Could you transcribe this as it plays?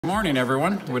Good morning,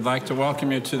 everyone. We'd like to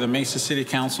welcome you to the Mesa City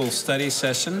Council study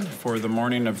session for the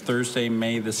morning of Thursday,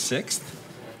 May the 6th.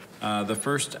 The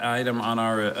first item on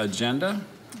our agenda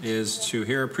is to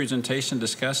hear a presentation,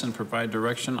 discuss, and provide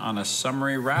direction on a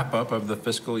summary wrap-up of the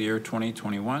fiscal year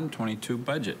 2021-22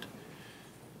 budget.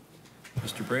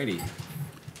 Mr. Brady.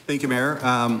 Thank you, Mayor.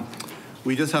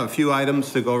 We just have a few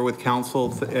items to go over with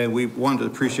council, and we wanted to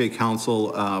appreciate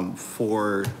council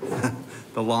for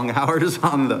the long hours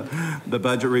on the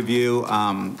budget review.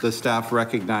 The staff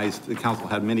recognized the council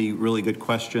had many really good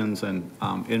questions and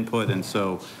input, and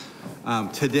so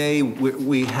today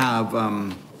we have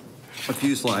a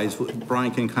few slides.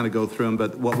 Brian can kind of go through them,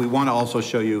 but what we want to also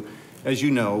show you, as you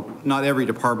know, not every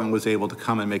department was able to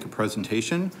come and make a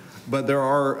presentation, but there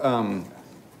are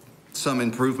some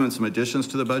improvements, some additions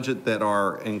to the budget that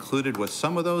are included with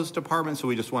some of those departments. So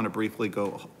we just want to briefly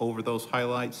go over those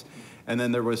highlights. And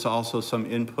then there was also some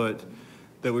input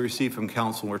that we received from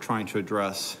council we're trying to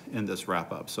address in this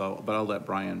wrap up. So, but I'll let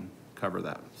Brian cover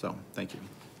that. So thank you.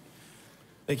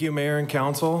 Thank you, Mayor and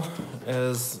Council.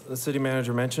 As the City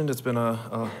Manager mentioned, it's been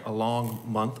a long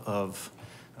month of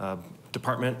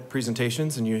department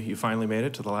presentations, and you finally made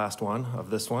it to the last one of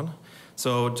this one.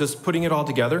 So just putting it all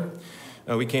together,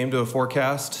 we came to you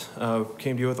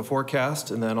with a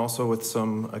forecast, and then also with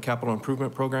some capital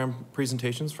improvement program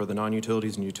presentations for the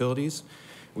non-utilities and utilities.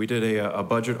 We did a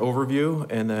budget overview,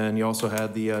 and then you also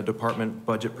had the department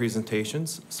budget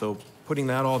presentations. So putting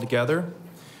that all together,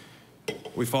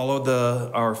 we followed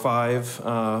our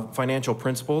 5 financial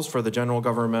principles for the general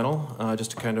governmental,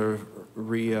 just to kind of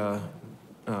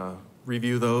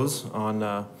review those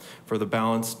on for the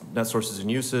balanced net sources and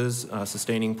uses,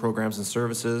 sustaining programs and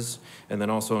services, and then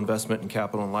also investment in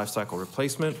capital and life cycle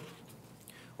replacement.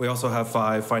 We also have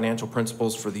 5 financial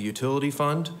principles for the utility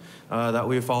fund that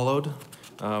we followed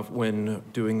when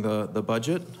doing the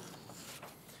budget.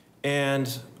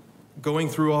 And going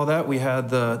through all that, we had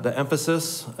the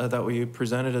emphasis that we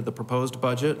presented at the proposed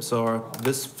budget. So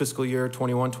this fiscal year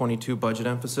 21-22 budget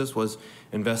emphasis was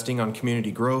investing on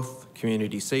community growth,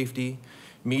 community safety,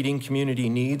 meeting community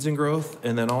needs and growth,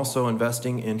 and then also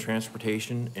investing in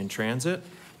transportation and transit.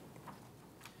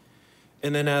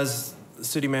 And then, as the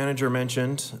City Manager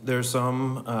mentioned, there's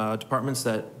some departments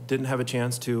that didn't have a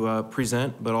chance to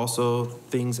present, but also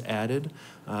things added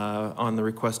on the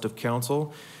request of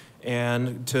council.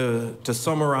 And to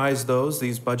summarize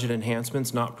these budget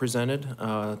enhancements not presented,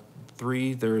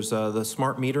 there's the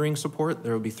smart metering support.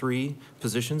 There will be 3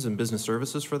 positions in business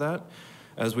services for that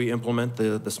as we implement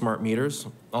the smart meters.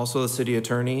 Also the city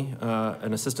attorney,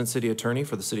 an assistant city attorney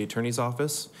for the city attorney's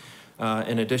office,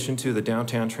 in addition to the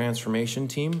downtown transformation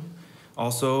team.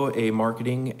 Also a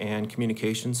marketing and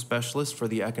communications specialist for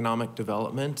the economic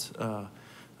development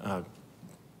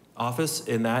office,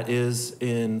 and that is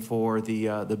for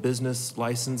the business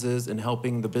licenses and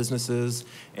helping the businesses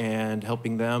and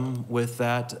helping them with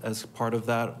that as part of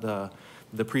that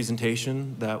the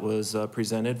presentation that was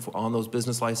presented on those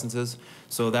business licenses.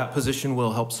 So that position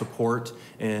will help support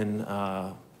and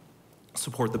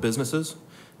support the businesses.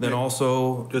 Then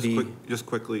also just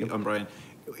quickly, Brian,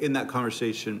 in that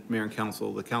conversation, Mayor and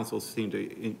Council, the council seemed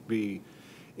to be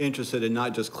interested in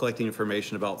not just collecting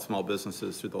information about small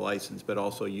businesses through the license, but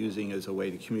also using as a way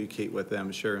to communicate with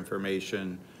them, share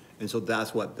information. And so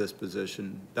that's what this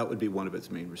position, that would be one of its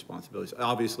main responsibilities.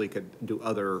 Obviously could do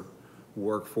other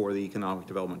work for the Economic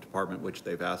Development Department, which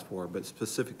they've asked for, but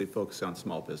specifically focus on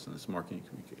small business, marketing and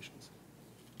communications.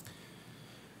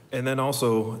 And then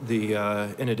also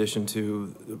in addition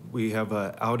to, we have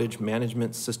an outage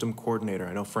management system coordinator.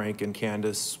 I know Frank and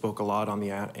Candace spoke a lot on the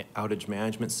outage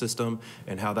management system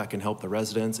and how that can help the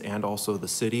residents and also the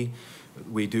city.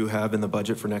 We do have in the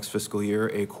budget for next fiscal year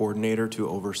a coordinator to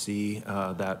oversee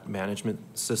that management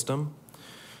system.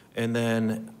 And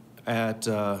then at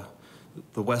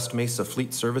the West Mesa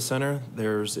Fleet Service Center,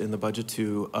 there's in the budget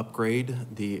to upgrade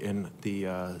the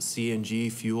CNG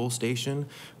fuel station,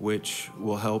 which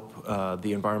will help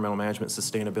the environmental management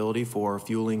sustainability for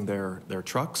fueling their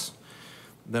trucks.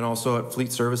 Then also at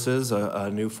Fleet Services,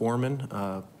 a new foreman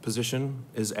position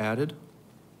is added.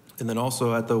 And then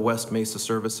also at the West Mesa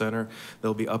Service Center,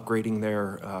 they'll be upgrading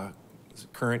their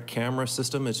current camera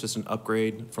system. It's just an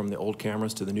upgrade from the old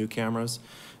cameras to the new cameras,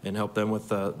 and help them with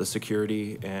the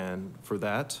security and for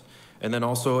that. And then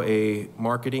also a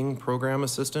marketing program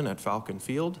assistant at Falcon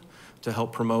Field to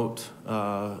help promote,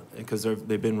 because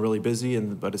they've been really busy,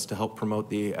 but it's to help promote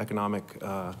the economic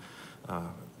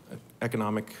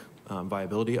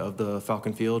viability of the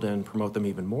Falcon Field and promote them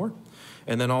even more.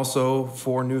 And then also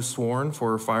 4 new sworn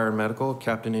for fire and medical,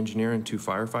 captain, engineer, and 2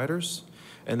 firefighters.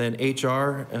 And then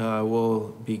HR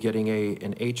will be getting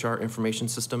an HR information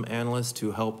system analyst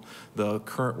to help the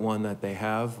current one that they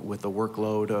have with the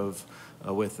workload of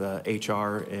with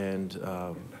HR and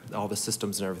all the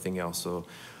systems and everything else. So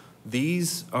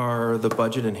these are the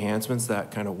budget enhancements that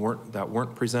kind of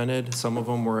weren't presented. Some of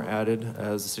them were added,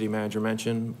 as the city manager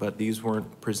mentioned, but these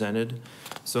weren't presented.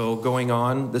 So going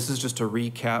on, this is just a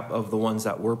recap of the ones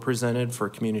that were presented for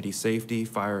community safety,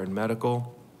 fire and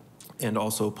medical, and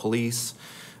also police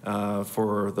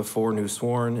for the 4 new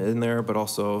sworn in there, but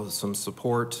also some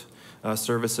support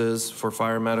services for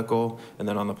fire medical. And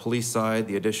then on the police side,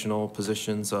 the additional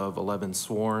positions of 11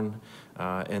 sworn,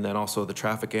 and then also the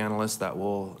traffic analyst that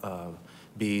will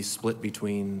be split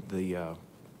between the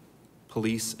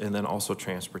police and then also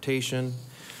transportation.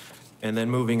 And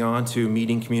then moving on to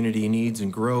meeting community needs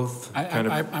and growth.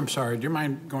 I'm sorry, do you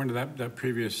mind going to that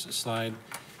previous slide?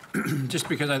 Just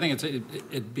because I think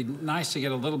it'd be nice to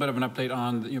get a little bit of an update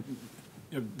on,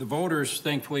 the voters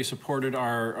thankfully supported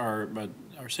our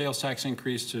sales tax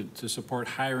increase to support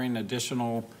hiring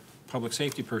additional public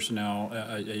safety personnel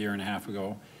a year and a half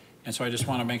ago. And so I just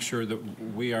want to make sure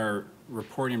that we are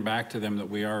reporting back to them that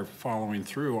we are following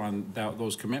through on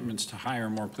those commitments to hire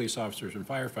more police officers and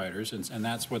firefighters, and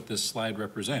that's what this slide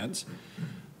represents.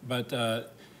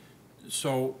 But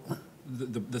so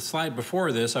the slide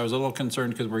before this, I was a little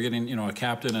concerned because we're getting, a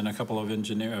captain and a couple of an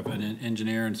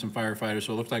engineer and some firefighters.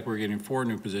 So it looked like we're getting 4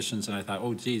 new positions, and I thought,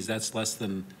 oh, geez, that's less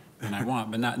than I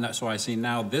want. But not. So I see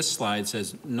now this slide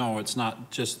says no, it's not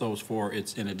just those 4.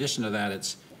 It's in addition to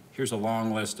that, here's a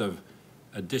long list of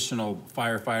additional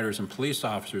firefighters and police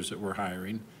officers that we're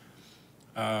hiring.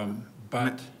 And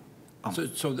then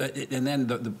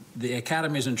the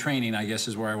academies and training, I guess,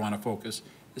 is where I want to focus.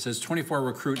 It says 24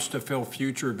 recruits to fill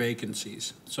future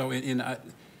vacancies. So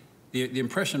the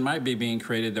impression might be being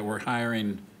created that we're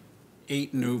hiring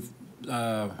 8 new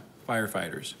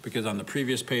firefighters, because on the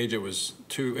previous page it was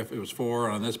 2, if it was 4,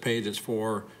 on this page it's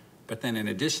 4, but then in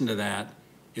addition to that,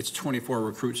 it's 24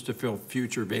 recruits to fill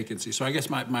future vacancies. So I guess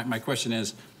my question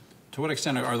is, to what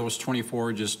extent are those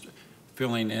 24 just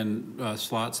filling in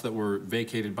slots that were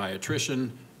vacated by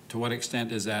attrition? To what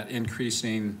extent is that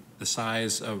increasing the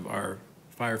size of our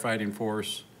firefighting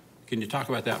force? Can you talk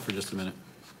about that for just a minute?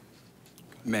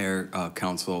 Mayor,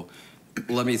 Council,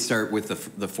 let me start with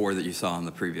the 4 that you saw on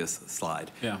the previous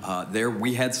slide. Yeah. There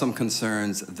we had some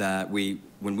concerns that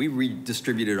when we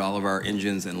redistributed all of our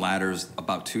engines and ladders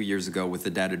about 2 years ago with the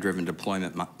data-driven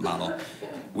deployment model,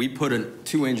 we put in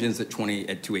 2 engines at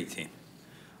 218.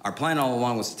 Our plan all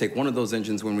along was to take one of those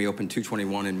engines when we opened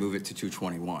 221 and move it to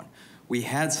 221. We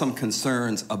had some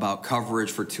concerns about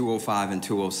coverage for 205 and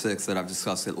 206 that I've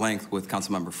discussed at length with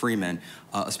Councilmember Freeman,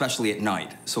 especially at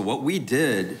night. So what we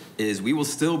did is we will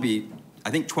still be,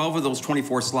 I think 12 of those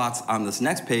 24 slots on this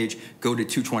next page go to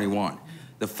 221.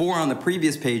 The 4 on the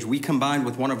previous page, we combined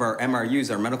with one of our MRUs,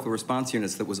 our medical response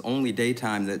units, that was only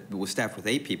daytime, that was staffed with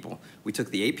 8 people. We took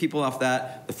the 8 people off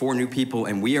that, the 4 new people,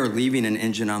 and we are leaving an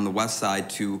engine on the west side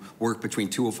to work between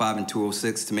 205 and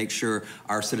 206 to make sure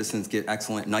our citizens get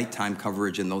excellent nighttime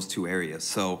coverage in those 2 areas.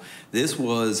 So this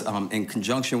was, in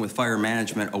conjunction with fire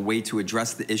management, a way to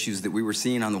address the issues that we were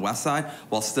seeing on the west side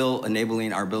while still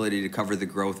enabling our ability to cover the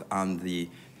growth on the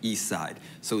east side.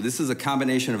 So this is a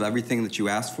combination of everything that you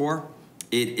asked for.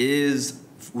 It is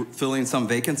filling some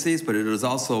vacancies, but it is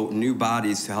also new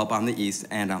bodies to help on the east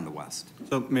and on the west.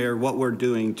 So, Mayor, what we're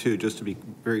doing too, just to be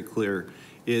very clear,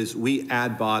 is we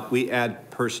add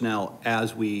personnel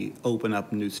as we open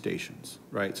up new stations,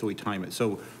 right? So we time it.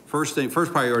 So first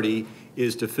priority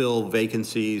is to fill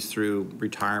vacancies through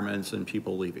retirements and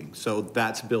people leaving. So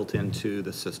that's built into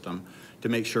the system to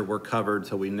make sure we're covered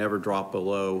so we never drop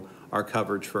below our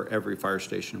coverage for every fire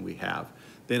station we have.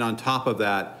 Then on top of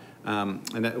that,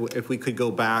 if we could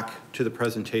go back to the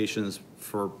presentations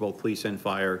for both police and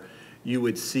fire, you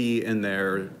would see in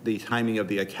there the timing of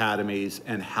the academies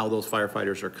and how those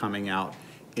firefighters are coming out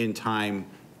in time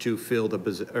to fill the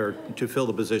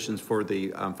positions for the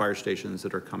fire stations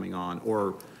that are coming on,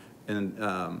 or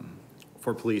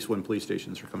for police when police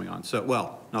stations are coming on. So,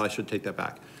 well, no, I should take that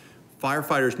back.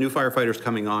 New firefighters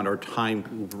coming on are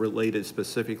time related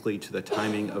specifically to the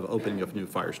timing of opening of new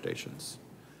fire stations.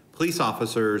 Police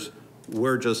officers,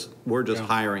 we're just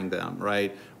hiring them,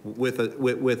 right? With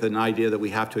an idea that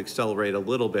we have to accelerate a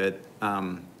little bit,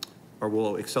 or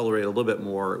we'll accelerate a little bit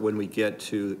more when we get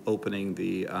to opening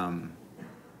the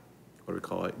what do we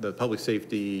call it? The public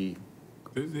safety.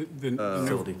 The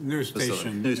new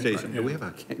station. New station. Yeah. I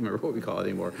can't remember what we call it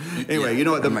anymore. Anyway, you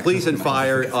know what? The police and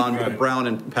fire on Brown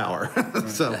and Power.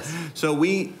 So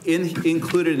we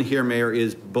included in here, Mayor,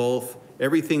 is both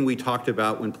everything we talked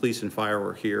about when police and fire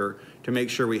were here to make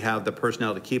sure we have the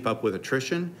personnel to keep up with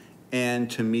attrition and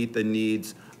to meet the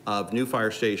needs of new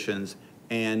fire stations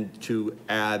and to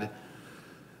add,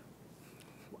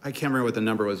 I can't remember what the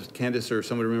number was, Candace or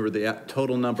someone remember the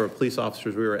total number of police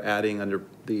officers we were adding under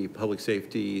the public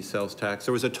safety sales tax.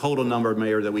 There was a total number,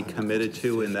 Mayor, that we committed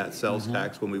to in that sales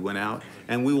tax when we went out,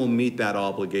 and we will meet that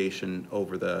obligation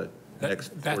over the next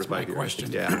 4 to 5 years. That's my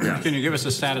question. Yeah. Can you give us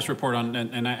a status report on,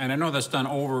 and I know that's done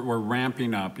over, we're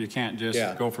ramping up. You can't just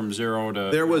Yeah. go from 0 to.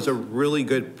 There was a really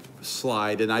good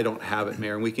slide, and I don't have it,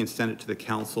 Mayor, and we can send it to the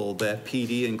council, that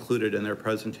PD included in their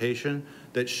presentation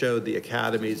that showed the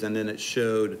academies, and then it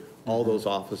showed all those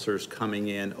officers coming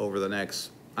in over the next,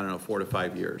 I don't know, 4 to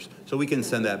 5 years. So we can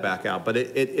send that back out, but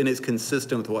and it's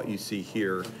consistent with what you see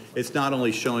here. It's not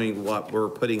only showing what we're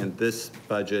putting in this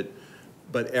budget,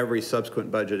 but every subsequent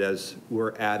budget as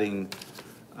we're adding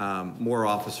more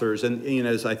officers. And, you know,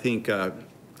 as I think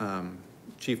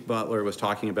Chief Butler was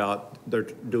talking about, they're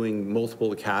doing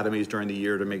multiple academies during the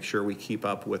year to make sure we keep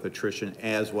up with attrition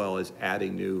as well as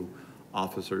adding new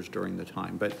officers during the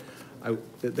time. But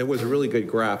there was a really good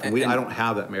graph, and I don't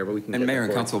have that, Mayor, but we can get And that Mayor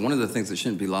and for you. Council, one of the things that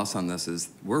shouldn't be lost on this is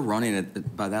we're running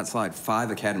it by that slide,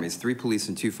 5 academies, 3 police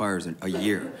and 2 fires a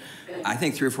year. I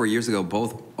think 3 or 4 years ago,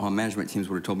 both management teams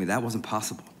would have told me that wasn't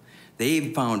possible.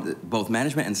 They've found, both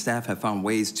management and staff have found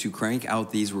ways to crank out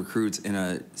these recruits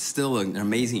in still an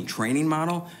amazing training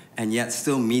model, and yet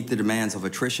still meet the demands of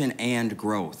attrition and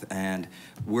growth. And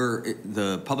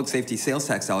the public safety sales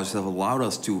tax dollars have allowed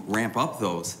us to ramp up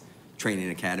those training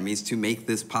academies to make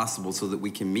this possible so that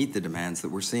we can meet the demands that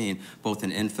we're seeing both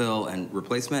in infill and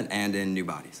replacement and in new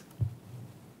bodies.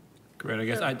 Great, I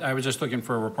guess I was just looking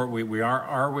for a report.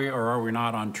 Are we or are we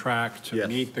not on track to Yes.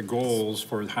 meet the goals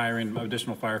for hiring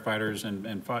additional firefighters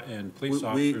and police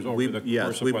officers over the Yes,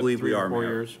 course we of, what, believe 3 we or are, 4 Mayor.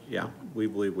 years? Yeah, we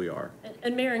believe we are.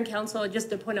 And Mayor and Council, just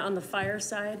to point out on the fire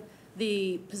side,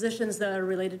 the positions that are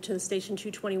related to the Station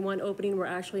 221 opening were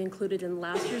actually included in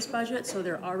last year's budget, so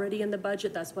they're already in the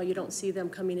budget. That's why you don't see them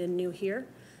coming in new here.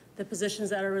 The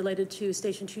positions that are related to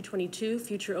Station 222,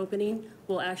 future opening,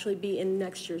 will actually be in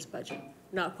next year's budget.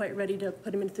 Not quite ready to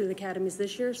put them in through the academies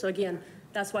this year. So again,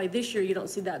 that's why this year you don't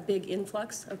see that big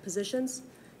influx of positions.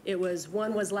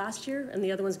 One was last year and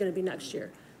the other one's going to be next year.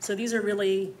 So these are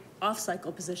really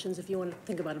off-cycle positions if you want to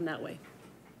think about them that way.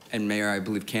 And Mayor, I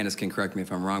believe Candace can correct me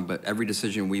if I'm wrong, but every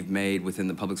decision we've made within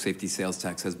the public safety sales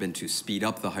tax has been to speed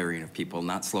up the hiring of people,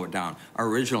 not slow it down. Our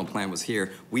original plan was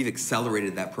here. We've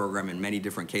accelerated that program in many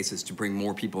different cases to bring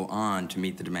more people on to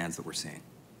meet the demands that we're seeing.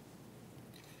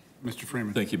 Mr.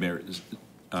 Freeman. Thank you, Mayor.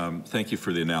 Thank you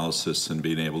for the analysis and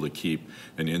being able to keep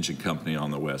an engine company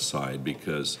on the west side,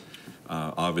 because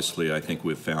obviously I think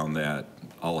we've found that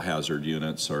all hazard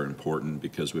units are important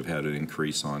because we've had an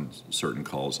increase on certain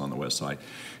calls on the west side.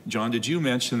 John, did you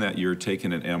mention that you're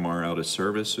taking an MR out of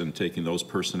service and taking those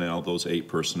personnel, those 8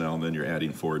 personnel, and then you're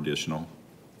adding 4 additional?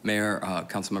 Mayor,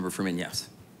 Councilmember Freeman, yes.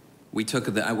 We're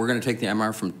going to take the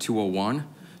MR from 201.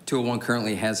 201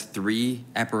 currently has 3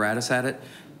 apparatus at it.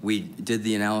 We did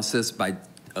the analysis by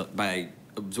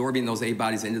absorbing those 8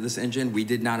 bodies into this engine. We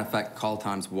did not affect call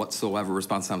times whatsoever,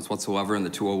 response times whatsoever in the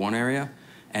 201 area,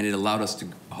 and it allowed us to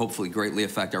hopefully greatly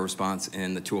affect our response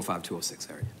in the 205, 206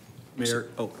 area. Mayor,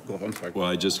 go ahead, I'm sorry. Well,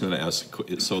 I just going to ask,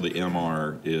 so the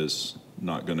MR is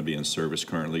not going to be in service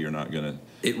currently? You're not going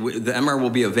to? The MR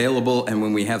will be available, and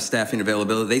when we have staffing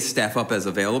availability, they staff up as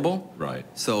available. Right.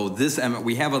 So this MR,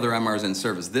 we have other MRs in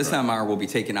service. This MR will be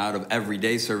taken out of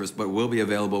everyday service, but will be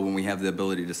available when we have the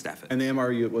ability to staff it. And the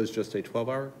MRU was just a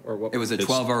 12-hour, or what? It was a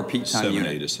 12-hour peak time 7A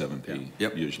unit. to 7P,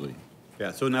 Yep. usually.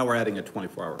 Yeah, so now we're adding a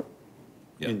 24-hour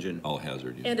Yeah, engine. all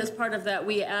hazard unit. And as part of that,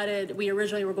 we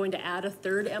originally were going to add a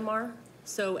 3rd MR.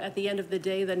 So at the end of the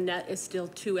day, the net is still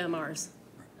 2 MRs.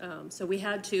 So we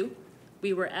had 2.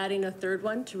 We were adding a 3rd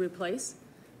one to replace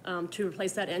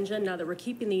that engine. Now that we're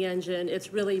keeping the engine,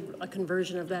 it's really a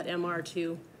conversion of that MR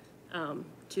to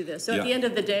this. So at the Yeah. end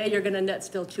of the day, you're going to net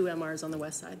still 2 MRs on the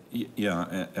west side.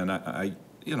 Yeah, and I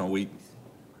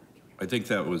think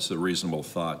that was a reasonable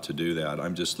thought to do that.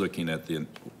 I'm just looking at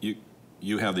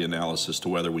you have the analysis to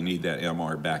whether we need that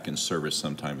MR back in service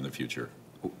sometime in the future.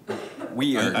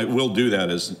 I will do that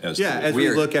as. Yeah, as we We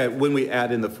are- look at, when we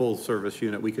add in the full service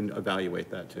unit, we can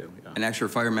evaluate that too. Yeah. And actually,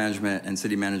 fire management and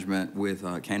city management with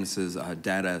Candace's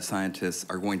data scientists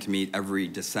are going to meet every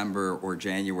December or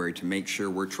January to make sure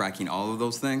we're tracking all of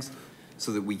those things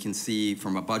so that we can see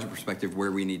from a budget perspective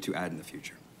where we need to add in the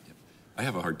future. I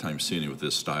have a hard time seeing you with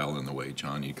this style in the way,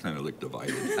 John. You kind of look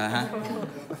divided.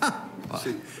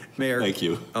 Mayor. Thank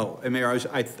you. Oh, and Mayor,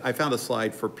 I found a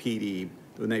slide for PD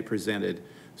when they presented.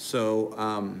 So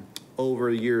over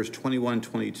years 21,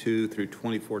 22 through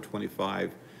 24,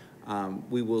 25,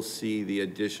 we will see the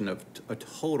addition of a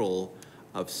total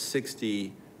of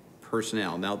 60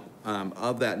 personnel. Now,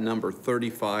 of that number,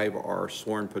 35 are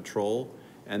sworn patrol,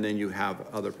 and then you have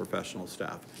other professional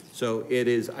staff. So it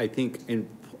is, I think,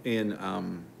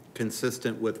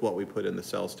 consistent with what we put in the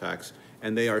sales tax,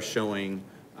 and they are showing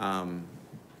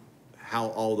how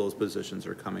all those positions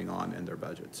are coming on in their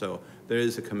budget. So there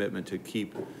is a commitment to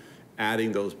keep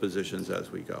adding those positions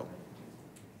as we go.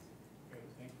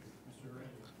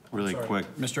 Really quick.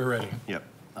 Mr. Heredia. Yep.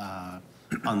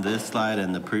 On this slide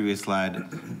and the previous slide,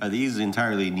 are these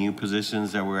entirely new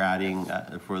positions that we're adding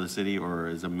for the city, or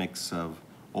is a mix of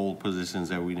old positions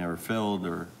that we never filled,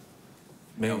 or?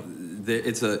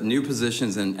 It's a new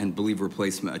positions and believe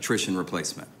replacement, attrition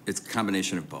replacement. It's a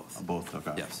combination of both. Both,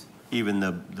 okay. Yes. Even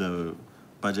the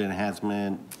budget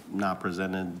enhancement not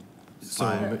presented?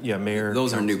 So, yeah, Mayor.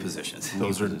 Those are new positions.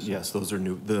 Those are, yes, those are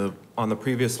new. On the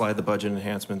previous slide, the budget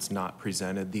enhancements not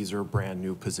presented. These are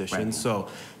brand-new positions. So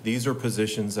these are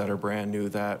positions that are brand new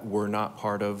that were not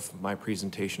part of my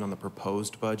presentation on the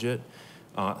proposed budget.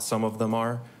 Some of them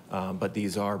are, but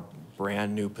these are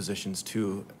brand-new positions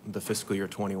to the fiscal year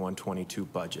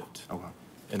 21-22 budget. Okay.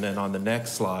 And then on the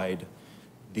next slide,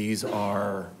 these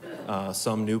are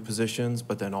some new positions,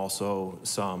 but then also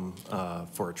some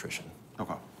for attrition.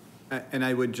 Okay. And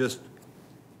I would just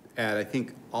add, I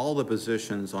think all the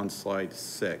positions on slide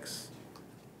 6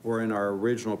 were in our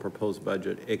original proposed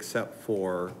budget, except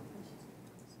for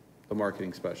the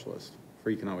marketing specialist for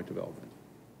economic development.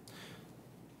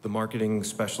 The marketing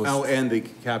specialist. Oh, and the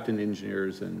captain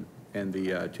engineers and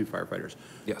the 2 firefighters.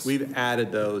 Yes. We've added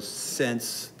those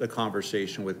since the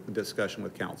discussion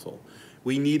with council.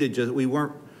 We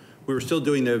were still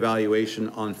doing the evaluation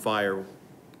on fire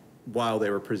while they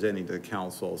were presenting to the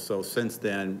council. So since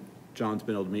then, John's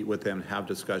been able to meet with them, have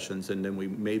discussions, and then we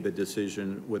made the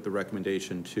decision with the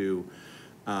recommendation to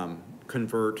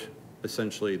convert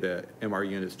essentially the MR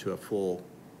units to a full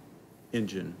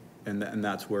engine. And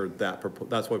that's where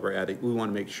that's what we're adding. We want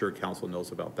to make sure council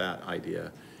knows about that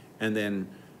idea. And then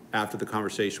after the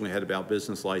conversation we had about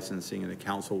business licensing and the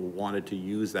council wanted to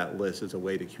use that list as a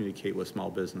way to communicate with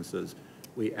small businesses,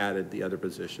 we added the other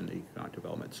position, economic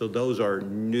development. So those are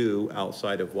new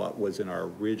outside of what was in our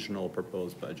original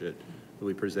proposed budget that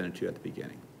we presented to you at the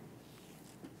beginning.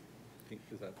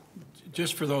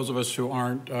 Just for those of us who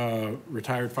aren't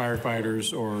retired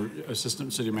firefighters or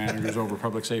assistant city managers over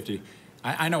public safety,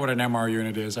 I know what an MR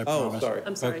unit is, I promise. sorry.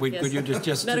 I'm sorry, But yes. could you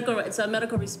just It's a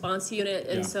medical response unit,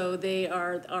 and Yeah. so they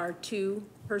are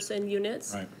 2-person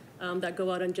units Right. that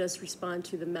go out and just respond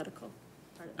to the medical.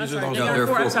 I'm These are sorry, those- No,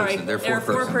 they're I'm sorry, four-person. They're they're a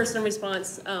four-person. four-person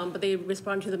response, but they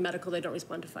respond to the medical, they don't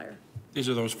respond to fire. These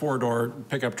are those 4-door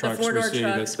pickup The trucks we four-door see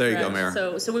trucks, that, There you go, correct.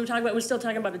 Mayor. So we're still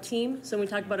talking about a team. So when we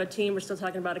talk about a team, we're still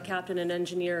talking about a captain, an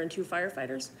engineer, and 2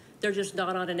 firefighters. They're just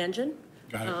not on an engine.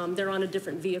 Got it. They're on a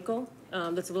different vehicle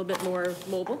that's a little bit more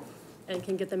mobile and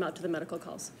can get them out to the medical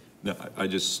calls. No, I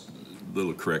just,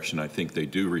 little correction, I think they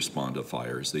do respond to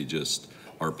fires. They just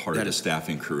are part of That the is-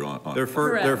 staffing crew on. Their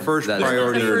Correct. first That is-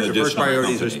 priority, They're an their first additional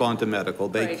priority is company. respond to medical.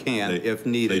 They Right. can, if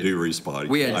needed. They do respond.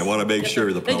 We had- I want to make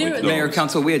sure the They do. public knows. Mayor,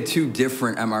 council, we had 2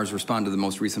 different MRs respond to the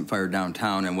most recent fire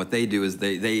downtown, and what they do is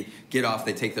they get off,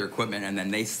 they take their equipment, and then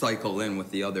they cycle in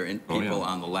with the other Oh, yeah. people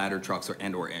on the ladder trucks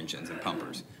and/or engines and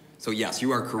pumpers. So yes,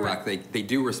 you are correct. They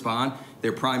do respond.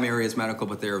 Their primary is medical,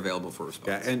 but they're available for Yeah,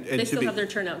 response. and They to still be, have their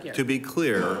turnout gear. to be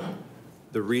clear,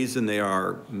 the reason they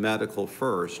are medical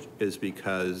first is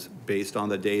because based on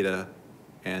the data,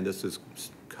 and this is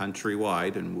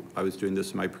countrywide, and I was doing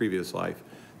this in my previous life,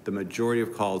 the majority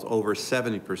of calls, over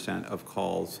 70% of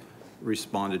calls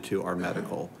responded to are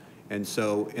medical. And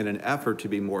so in an effort to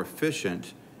be more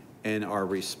efficient in our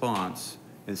response,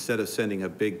 instead of sending a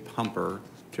big pumper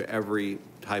to every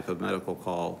type of medical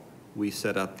call, we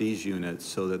set up these units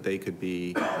so that they could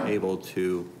be able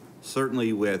to,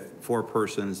 certainly with 4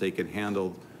 persons, they can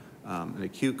handle an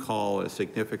acute call, a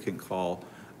significant call.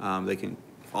 They can,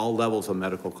 all levels of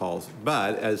medical calls.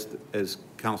 But as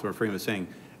Councilman Freeman was saying,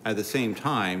 at the same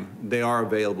time, they are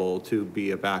available to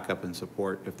be a backup and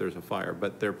support if there's a fire.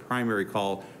 But their primary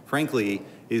call, frankly,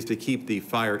 is to keep the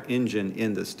fire engine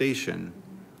in the station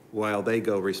while they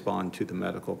go respond to the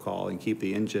medical call and keep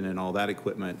the engine and all that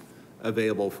equipment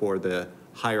available for the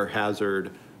higher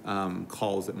hazard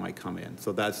calls that might come in.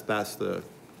 So that's the,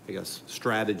 I guess,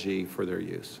 strategy for their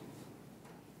use.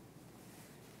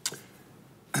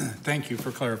 thank you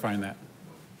for clarifying that.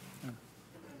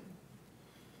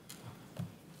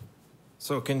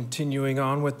 So continuing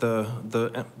on with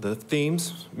the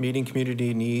themes, meeting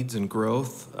community needs and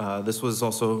growth. This was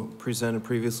also presented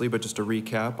previously, but just a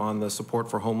recap on the Support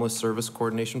for Homeless Service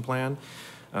Coordination Plan.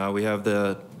 We have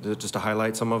just to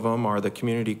highlight some of them, are the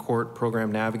Community Court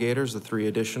Program Navigators, the 3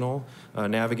 additional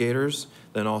navigators,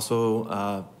 then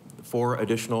also 4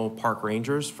 additional park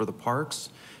rangers for the parks.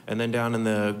 And then down in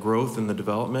the growth and the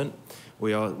development,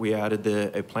 we added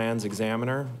a plans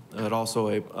examiner, and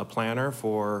also a planner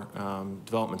for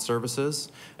development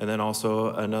services, and then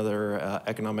also another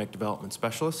economic development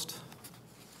specialist.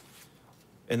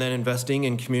 And then investing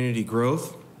in community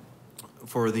growth.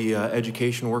 For the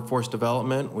education workforce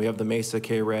development, we have the Mesa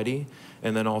K-Ready,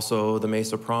 and then also the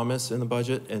Mesa Promise in the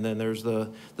budget. And then there's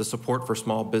the support for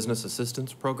small business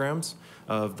assistance programs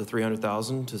of the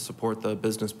 $300,000 to support the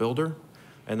business builder.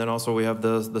 And then also we have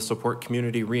the support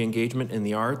community re-engagement in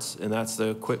the arts, and that's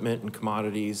the equipment and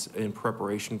commodities in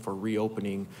preparation for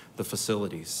reopening the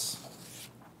facilities.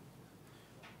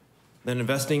 Then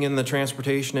investing in the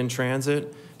transportation and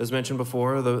transit, as mentioned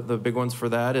before, the big ones for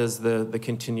that is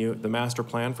the master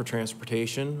plan for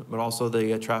transportation, but also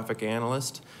the traffic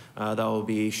analyst that will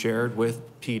be shared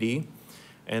with PD.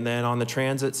 And then on the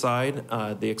transit side,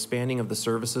 the expanding of the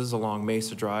services along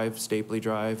Mesa Drive, Stapley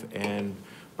Drive, and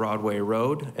Broadway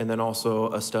Road, and then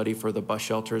also a study for the bus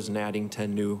shelters and adding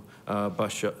 10 new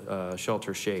bus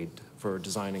shelter shade for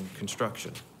design and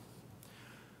construction.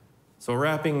 So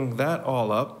wrapping that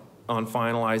all up, on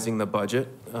finalizing the budget,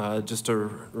 just to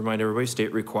remind everybody,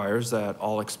 state requires that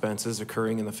all expenses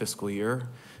occurring in the fiscal year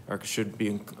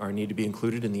need to be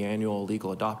included in the annual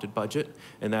legal adopted budget,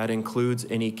 and that includes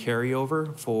any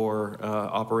carryover for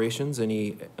operations,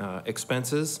 any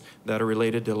expenses that are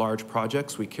related to large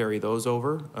projects. We carry those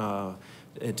over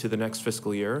into the next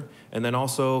fiscal year, and then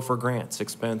also for grants,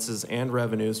 expenses and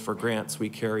revenues for grants we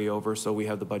carry over, so we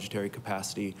have the budgetary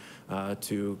capacity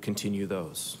to continue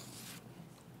those.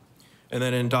 And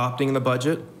then adopting the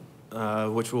budget,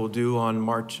 which we'll do on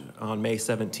May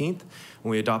 17th. When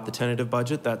we adopt the tentative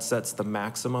budget, that sets the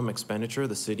maximum expenditure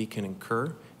the city can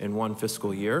incur in one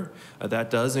fiscal year. That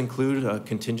does include a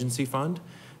contingency fund,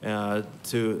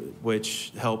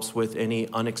 which helps with any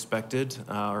unexpected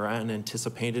or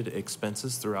unanticipated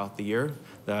expenses throughout the year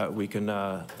that we can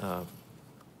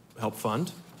help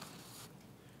fund.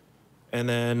 And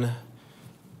then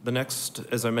the next,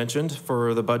 as I mentioned,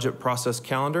 for the budget process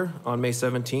calendar, on May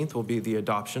 17th will be the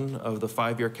adoption of the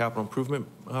 5-year capital improvement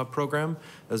program.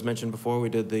 As mentioned before, we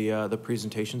did the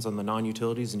presentations on the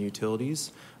non-utilities and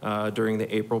utilities during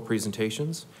the April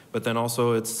presentations. But then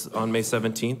also it's on May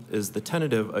 17th is the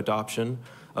tentative adoption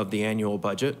of the annual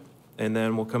budget. And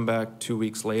then we'll come back 2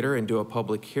 weeks later and do a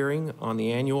public hearing on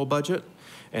the annual budget.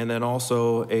 And then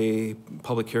also a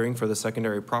public hearing for the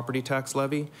secondary property tax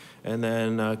levy. And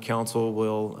then council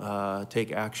will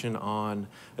take action on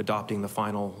adopting the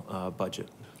final budget.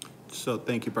 So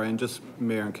thank you, Brian. Just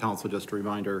Mayor and Council, just a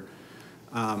reminder,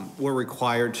 we're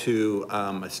required to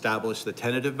establish the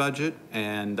tentative budget,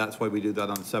 and that's why we do that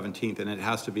on the 17th. And it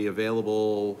has to be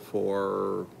available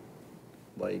for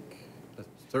like a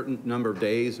certain number of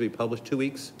days, to be published, 2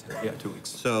 weeks? Yeah, 2 weeks.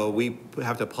 So we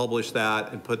have to publish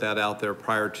that and put that out there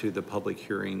prior to the public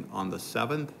hearing on the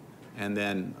 7th, and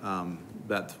then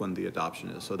that's when the adoption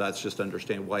is. So that's just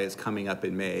understand why it's coming up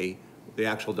in May. The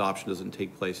actual adoption doesn't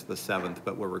take place the 7th,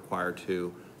 but we're required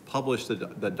to publish the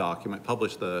document,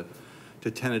 publish the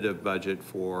tentative budget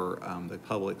for the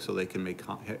public, so they can make,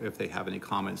 if they have any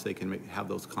comments, they can have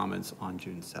those comments on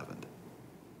June 7th.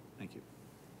 Thank you.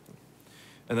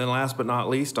 And then last but not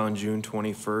least, on June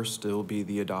 21st, it will be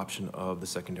the adoption of the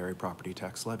secondary property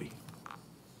tax levy.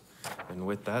 And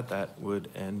with that, that would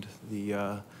end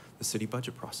the city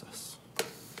budget process.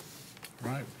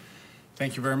 All right.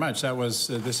 Thank you very much. That was,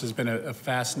 this has been a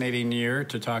fascinating year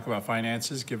to talk about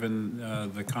finances, given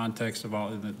the context of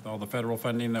all the federal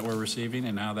funding that we're receiving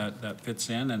and how that fits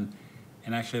in. And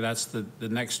actually, that's the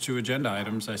next 2 agenda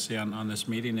items I see on this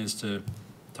meeting, is to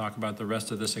talk about the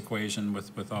rest of this equation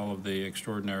with all of the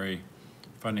extraordinary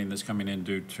funding that's coming in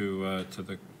due to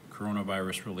the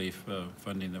coronavirus relief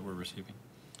funding that we're receiving.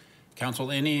 Council,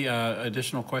 any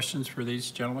additional questions for these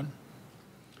gentlemen?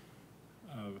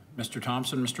 Mr.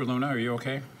 Thompson, Mr. Luna, are you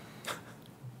okay?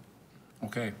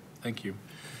 Okay, thank you.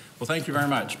 Well, thank you very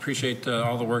much. Appreciate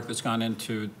all the work that's gone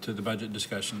into the budget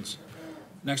discussions.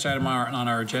 Next item on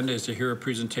our agenda is to hear a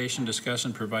presentation, discuss,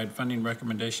 and provide funding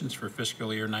recommendations for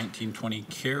fiscal year 1920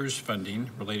 CARES funding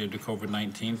related to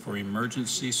COVID-19 for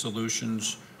Emergency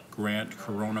Solutions Grant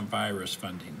coronavirus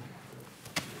funding.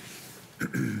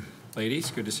 Ladies,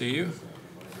 good to see you.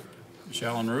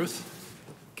 Michelle and Ruth.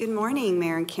 Good morning,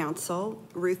 Mayor and Council.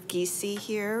 Ruth Giese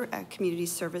here, Community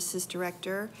Services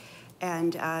Director.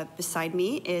 And beside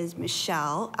me is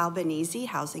Michelle Albanese,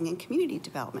 Housing and Community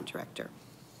Development Director.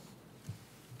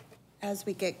 As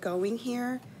we get going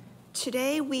here,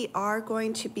 today we are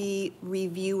going to be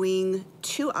reviewing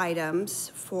 2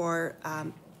 items for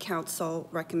council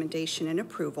recommendation and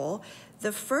approval.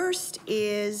 The first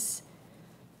is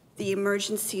the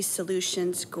Emergency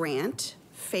Solutions Grant,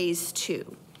 Phase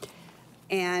 2.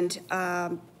 And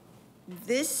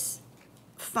this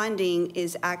funding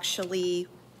is actually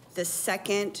the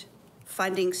second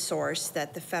funding source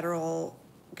that the federal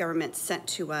government sent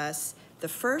to us. The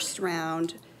first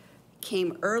round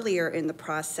came earlier in the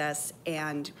process,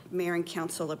 and Mayor and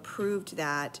Council approved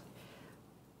that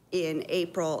in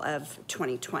April of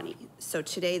 2020. So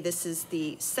today, this is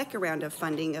the second round of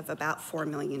funding of about $4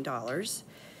 million.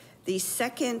 The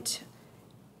second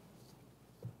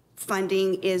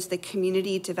funding is the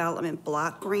Community Development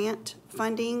Block Grant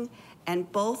funding,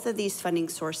 and both of these funding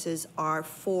sources are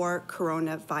for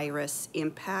coronavirus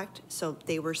impact. So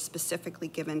they were specifically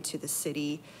given to the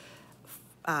city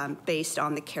based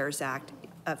on the CARES Act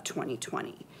of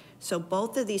 2020. So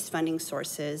both of these funding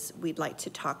sources we'd like to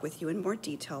talk with you in more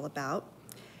detail about.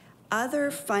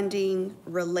 Other funding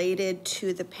related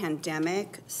to the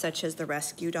pandemic, such as the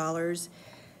rescue dollars,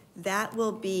 that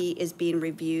is being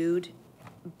reviewed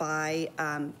by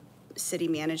city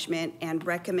management, and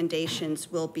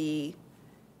recommendations will be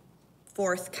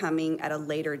forthcoming at a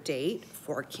later date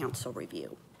for council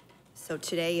review. So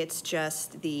today it's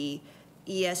just the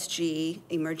ESG,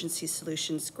 Emergency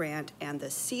Solutions Grant, and the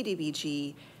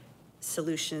CDBG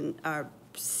solution,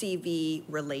 CV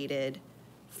related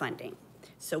funding.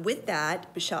 So with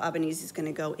that, Michelle Albanese is going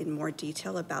to go in more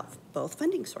detail about both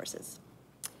funding sources.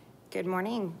 Good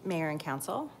morning, Mayor and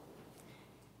Council.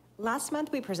 Last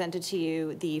month, we presented to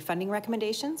you the funding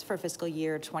recommendations for fiscal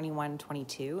year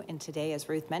 21-22, and today, as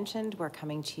Ruth mentioned, we're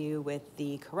coming to you with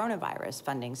the coronavirus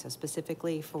funding, so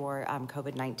specifically for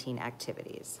COVID-19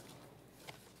 activities.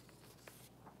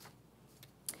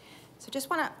 So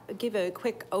just want to give a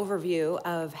quick overview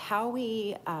of how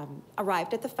we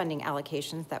arrived at the funding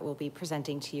allocations that we'll be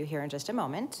presenting to you here in just a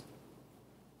moment.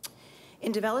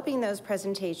 In developing those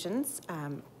presentations,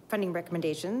 funding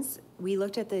recommendations, we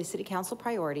looked at the City Council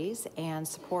priorities and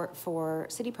support for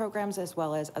city programs as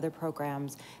well as other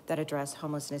programs that address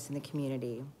homelessness in the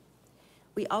community.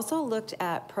 We also looked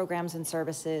at programs and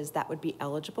services that would be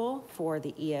eligible for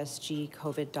the ESG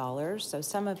COVID dollars. So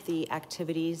some of the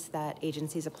activities that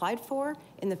agencies applied for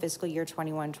in the fiscal year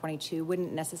 21-22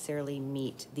 wouldn't necessarily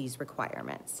meet these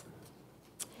requirements.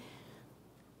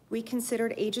 We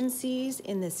considered agencies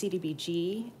in the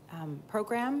CDBG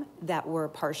program that were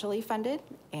partially funded,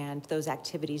 and those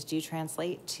activities do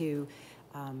translate to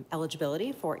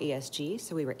eligibility for ESG,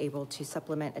 so we were able to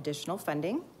supplement additional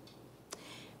funding.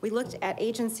 We looked at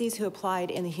agencies who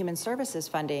applied in the human services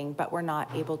funding but were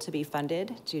not able to be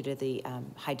funded due to the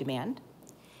high demand.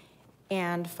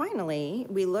 And finally,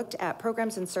 we looked at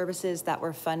programs and services that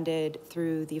were funded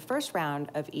through the first round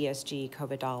of ESG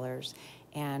COVID dollars,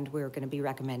 and we're going to be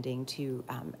recommending to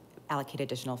allocate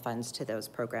additional funds to those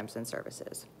programs and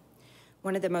services.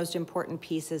 One of the most important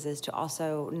pieces is to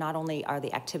also, not only are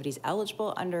the activities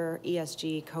eligible under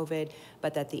ESG COVID,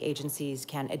 but that the agencies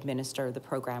can administer the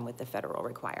program with the federal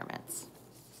requirements.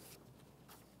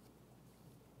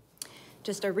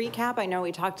 Just a recap, I know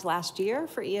we talked last year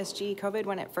for ESG COVID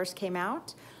when it first came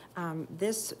out.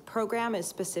 This program is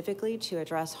specifically to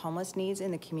address homeless needs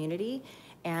in the community,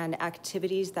 and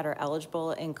activities that are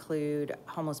eligible include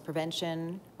homeless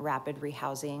prevention, rapid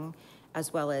rehousing,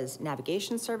 as well as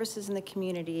navigation services in the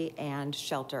community and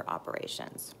shelter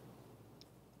operations.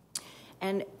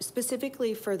 And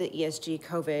specifically for the ESG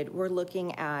COVID, we're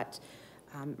looking at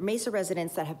Mesa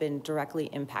residents that have been directly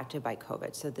impacted by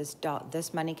COVID. So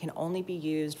this money can only be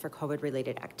used for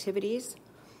COVID-related activities.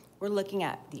 We're looking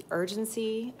at the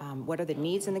urgency, what are the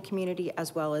needs in the community,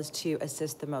 as well as to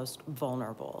assist the most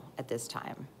vulnerable at this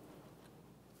time.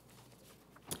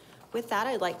 With that,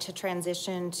 I'd like to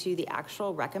transition to the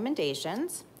actual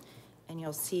recommendations. And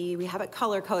you'll see we have it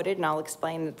color-coded, and I'll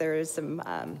explain that there is some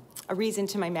a reason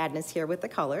to my madness here with the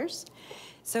colors.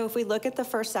 So if we look at the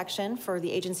first section for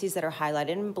the agencies that are highlighted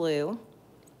in blue,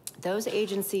 those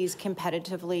agencies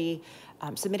competitively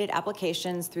submitted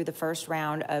applications through the first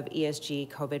round of ESG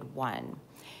COVID-1.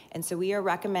 And so we are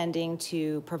recommending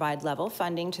to provide level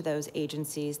funding to those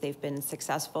agencies. They've been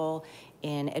successful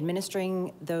in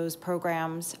administering those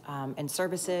programs and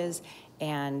services,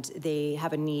 and they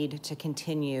have a need to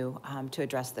continue to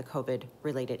address the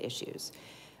COVID-related issues.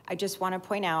 I just want to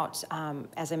point out,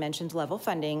 as I mentioned, level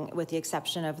funding, with the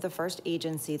exception of the first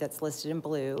agency that's listed in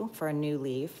blue for a new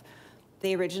leaf.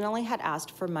 They originally had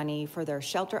asked for money for their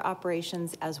shelter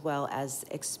operations as well as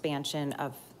expansion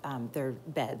of their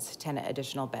beds, 10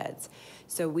 additional beds.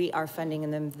 So we are funding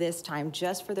them this time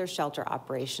just for their shelter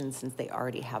operations since they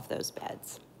already have those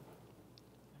beds.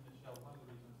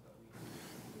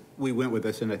 We went with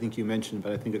this, and I think you mentioned,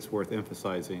 but I think it's worth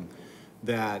emphasizing,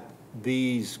 that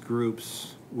these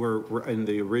groups were in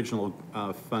the original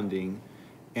funding,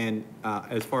 and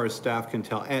as far as staff can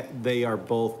tell, they are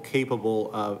both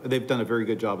capable of, they've done a very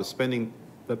good job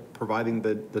of providing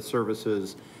the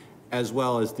services, as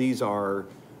well as these are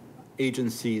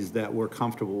agencies that we're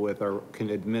comfortable with or can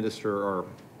administer, or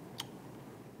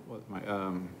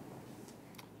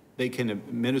they can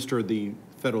administer the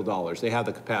federal dollars. They have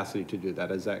the capacity to do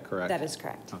that. Is that correct? That is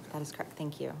correct. Okay. That is correct.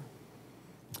 Thank you.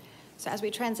 So as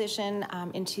we transition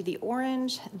into the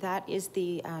orange, that is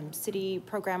the city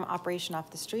program Operation Off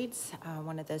the Streets,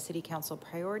 one of the city council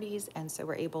priorities. And so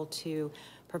we're able to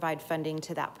provide funding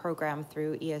to that program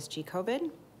through ESG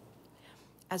COVID.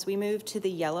 As we move to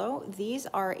the yellow, these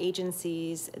are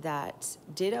agencies that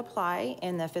did apply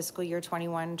in the fiscal year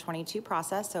 21-22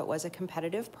 process. So it was a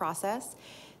competitive process.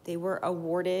 They were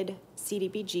awarded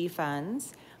CDBG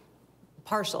funds,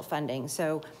 partial funding.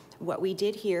 So what we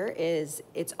did here is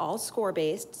it's all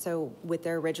score-based. So with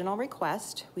their original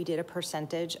request, we did a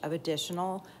percentage of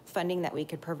additional funding that we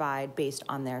could provide based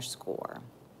on their score.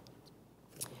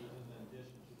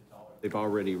 They've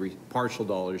already, partial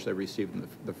dollars they received in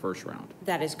the first round.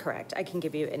 That is correct. I can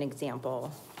give you an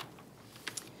example.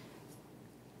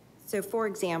 So for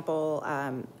example,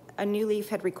 a New Leaf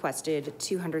had requested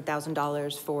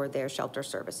 $200,000 for their shelter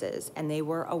services, and they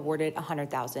were awarded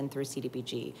 $100,000 through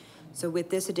CDBG. So with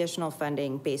this additional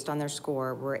funding, based on their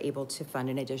score, we're able to fund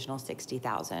an additional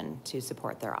 $60,000 to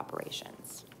support their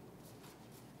operations.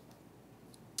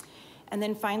 And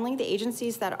then finally, the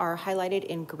agencies that are highlighted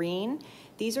in green,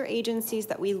 these are agencies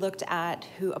that we looked at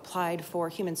who applied for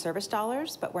human service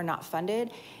dollars but were not funded,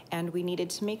 and we needed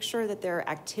to make sure that their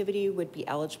activity would be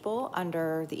eligible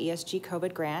under the ESG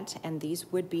COVID grant, and these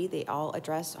would be, they all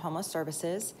address homeless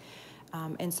services.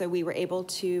 And so we were able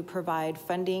to provide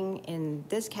funding in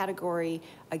this category,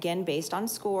 again, based on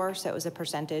score, so it was a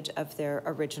percentage of their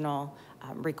original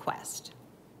request.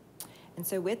 And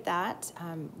so with that,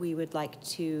 we would like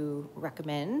to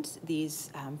recommend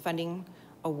these funding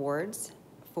awards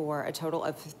for a total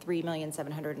of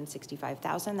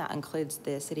 $3,765,000. That includes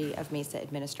the City of Mesa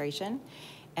administration.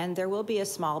 And there will be a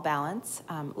small balance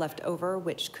left over,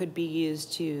 which could be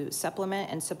used to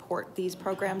supplement and support these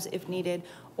programs if needed,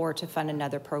 or to fund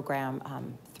another program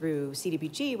through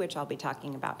CDBG, which I'll be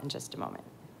talking about in just a moment.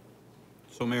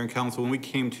 So Mayor and Council, when we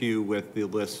came to you with the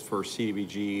list for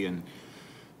CDBG and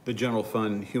the general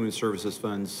fund, human services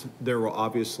funds, there were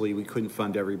obviously, we couldn't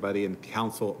fund everybody in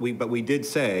council, but we did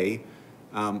say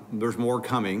there's more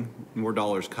coming, more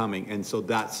dollars coming. And so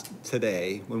that's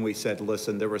today when we said,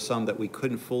 listen, there were some that we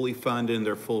couldn't fully fund in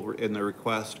their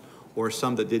request, or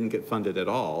some that didn't get funded at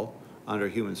all under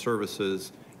human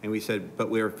services. And we said, but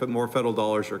more federal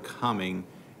dollars are coming.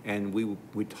 And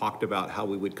we talked about how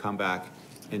we would come back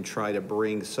and try to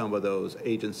bring some of those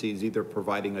agencies, either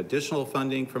providing additional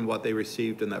funding from what they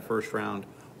received in that first round,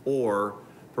 or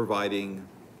providing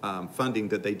funding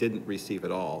that they didn't receive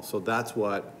at all. So that's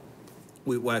why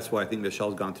I think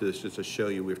Michelle's gone through this, just to show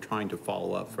you we're trying to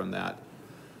follow up from that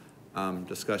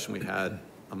discussion we had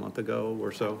a month ago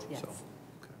or so. Yes. So,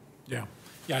 okay.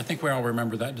 Yeah, I think we all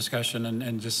remember that discussion,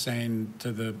 and just saying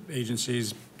to the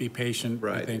agencies, be patient.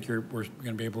 Right. I think we're going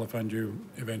to be able to fund you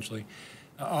eventually.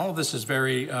 All of this is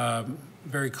very,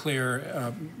 very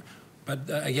clear. But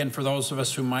again, for those of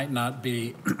us who might not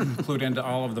be clued into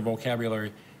all of the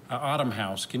vocabulary, Autumn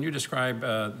House, can you describe,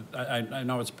 I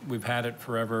know we've had it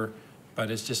forever, but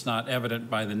it's just not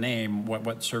evident by the name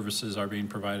what services are being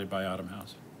provided by Autumn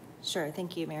House. Sure,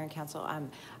 thank you, Mayor and Council.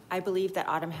 I believe that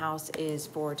Autumn House is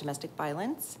for domestic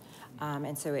violence,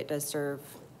 and so it does serve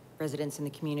residents in the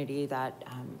community that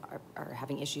are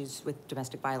having issues with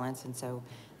domestic violence, and so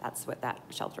that's what that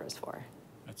shelter is for.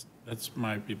 That's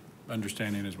my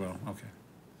understanding as well. Okay.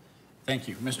 Thank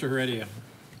you. Mr. Heredia.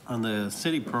 On the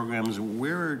city programs,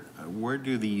 where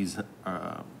do these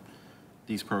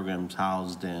programs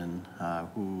housed in?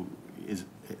 Who is?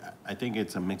 I think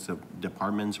it's a mix of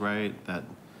departments, right?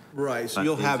 Right, so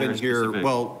you'll have in here,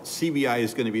 well, CBI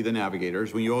is going to be the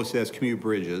navigators. When you always say that's community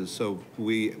bridges, so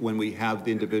when we have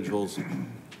the individuals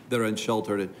that are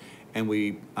unsheltered and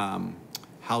we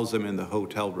house them in the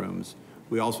hotel rooms,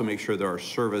 we also make sure there are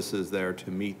services there to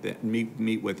meet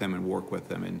with them and work with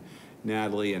them. And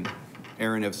Natalie and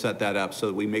Aaron have set that up so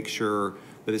that we make sure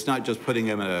that it's not just putting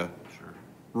them in a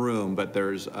room, but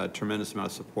there's a tremendous amount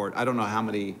of support. I don't know how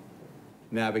many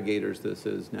navigators this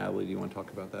is. Natalie, do you want to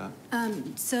talk about that?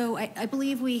 So I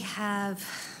believe we have,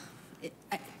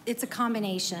 it's a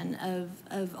combination of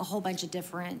a whole bunch of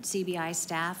different CBI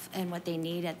staff and what they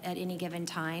need at any given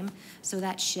time. So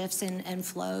that shifts and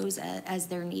flows as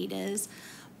their need is.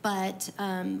 But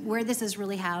where this is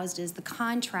really housed is the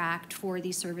contract for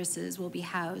these services will be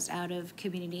housed out of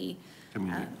community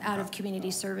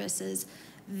services.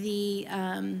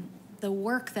 The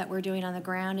work that we're doing on the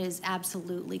ground is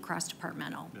absolutely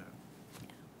cross-departmental. Yeah.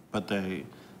 But the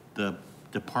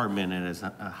department it is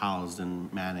housed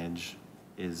and managed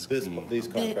is These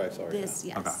contracts are. This,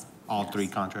 yes. Okay. All Yes. 3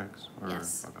 contracts? Or,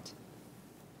 Yes. okay.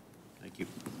 Thank you.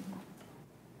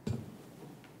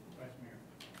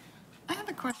 I have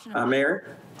a question. Mayor?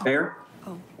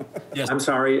 Yes, I'm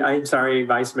sorry,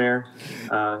 Vice Mayor.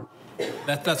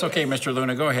 that's okay, Mr.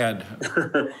 Luna, go ahead.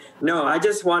 No, I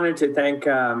just wanted to thank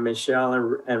Michelle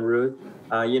and Ruth.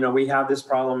 We have this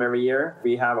problem every year.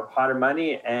 We have a pot of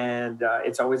money, and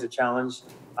it's always a challenge,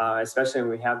 especially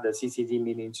when we have the CCD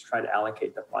meeting to try to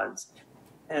allocate the funds.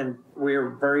 And we're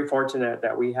very fortunate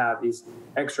that we have these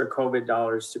extra COVID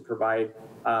dollars to provide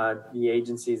the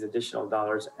agencies additional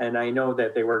dollars. And I know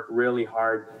that they work really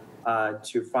hard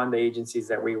to fund the agencies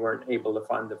that we weren't able to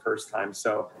fund the first time.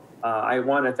 So I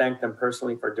want to thank them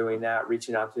personally for doing that,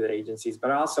 reaching out to the agencies.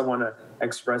 But I also want to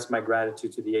express my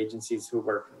gratitude to the agencies who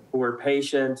were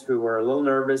patient, who were a little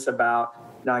nervous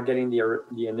about not getting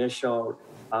the initial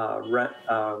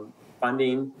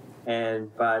funding.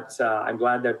 But I'm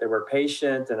glad that they were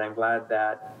patient, and I'm glad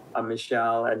that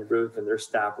Michelle and Ruth and their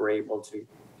staff were able to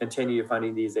continue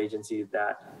funding these agencies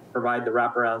that provide the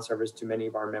wraparound service to many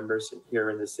of our members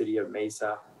here in the city of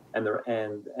Mesa and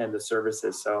the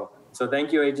services. So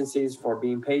thank you, agencies, for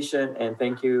being patient, and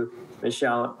thank you,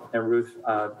 Michelle and Ruth,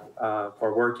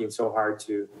 for working so hard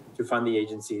to fund the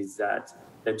agencies that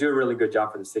do a really good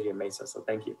job for the city of Mesa. So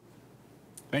thank you.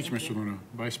 Thank you, Mr. Luna.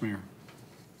 Vice Mayor.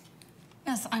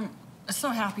 Yes, I'm so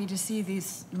happy to see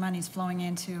these monies flowing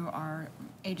into our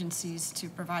agencies to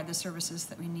provide the services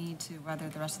that we need to weather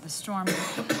the rest of the storm.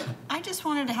 I just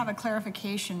wanted to have a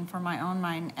clarification for my own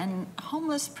mind. And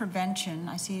homeless prevention,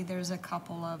 I see there's a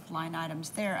couple of line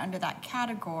items there under that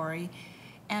category.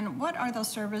 And what are those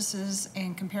services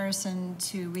in comparison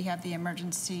to, we have the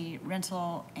emergency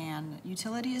rental and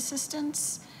utility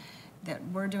assistance that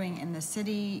we're doing in the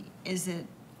city? Is it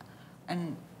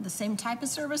the same type of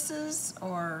services,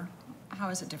 or how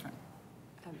is it different?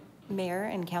 Mayor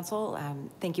and Council,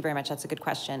 thank you very much. That's a good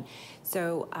question.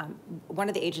 So one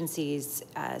of the agencies,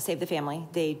 Save the Family,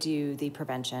 they do the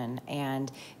prevention,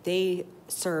 and they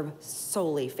serve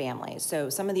solely families. So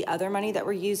some of the other money that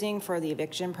we're using for the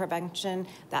eviction prevention,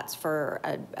 that's for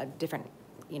a different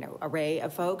array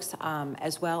of folks,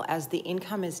 as well as the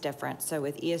income is different. So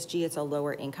with ESG, it's a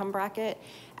lower income bracket,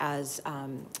 as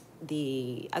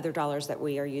the other dollars that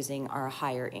we are using are a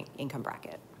higher income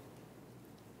bracket.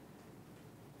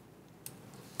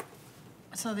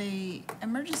 So the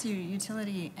emergency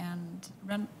utility and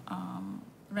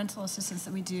rental assistance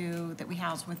that we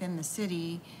house within the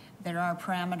city, there are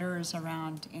parameters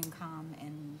around income,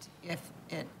 and if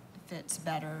it fits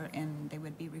better, and they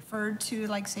would be referred to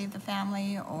like Save the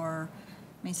Family or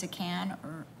Mesa Can,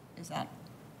 or is that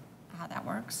how that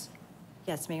works?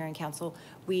 Yes, Mayor and Council,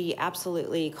 we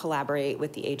absolutely collaborate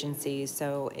with the agencies.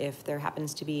 So if there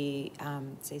happens to be,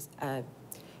 say, a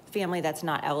family that's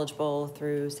not eligible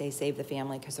through, say, Save the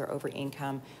Family because they're over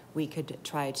income, we could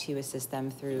try to assist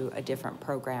them through a different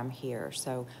program here.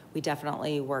 So we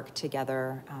definitely work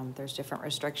together. There's different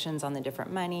restrictions on the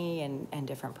different money and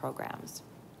different programs.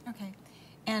 Okay.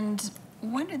 And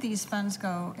when do these funds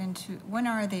go into, when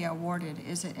are they awarded?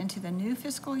 Is it into the new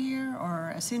fiscal year,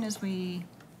 or as soon as we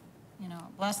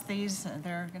bless these,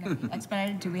 they're going to be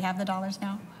expedited? Do we have the dollars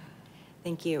now?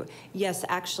 Thank you. Yes,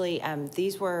 actually,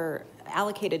 these were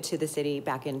allocated to the city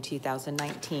back in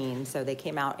 2019. So they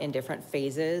came out in different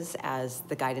phases as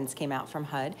the guidance came out from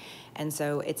HUD. And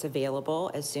so it's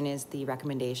available as soon as the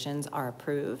recommendations are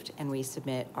approved and we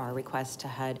submit our request to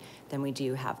HUD, then we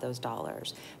do have those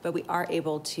dollars. But we are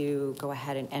able to go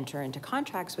ahead and enter into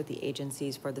contracts with the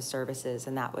agencies for the services.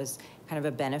 And that was kind of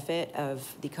a benefit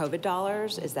of the COVID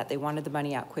dollars, is that they wanted the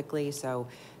money out quickly so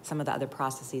some of the other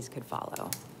processes could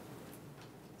follow.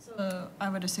 So I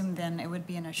would assume then it would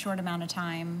be in a short amount of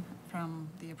time from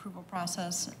the approval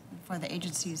process for the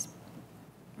agencies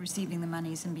receiving the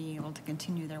monies and being able to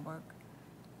continue their work.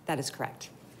 That is correct.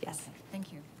 Yes. Okay,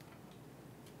 thank you.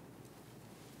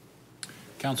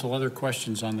 Council, other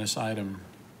questions on this item?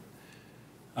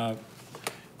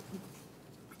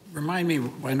 Remind me,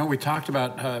 I know we talked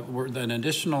about an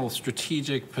additional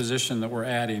strategic position that we're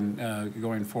adding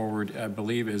going forward, I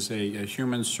believe, is a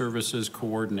human services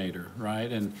coordinator,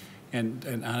 right? And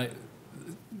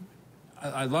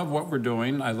I love what we're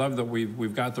doing. I love that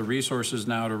we've got the resources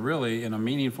now to really, in a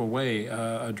meaningful way,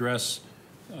 address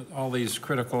all these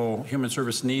critical human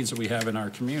service needs that we have in our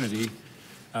community.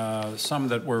 Some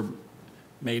that were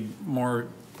made more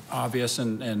obvious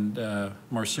and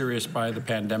more serious by the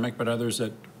pandemic, but others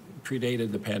that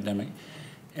predated the pandemic.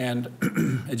 And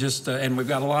it just and we've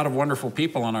got a lot of wonderful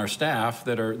people on our staff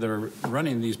that are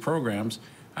running these programs.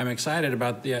 I'm excited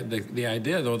about the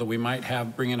idea, though, that we might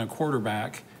bring in a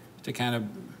quarterback to kind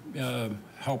of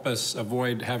help us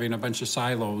avoid having a bunch of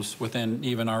silos within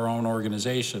even our own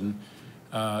organization.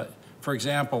 For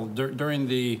example, during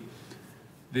the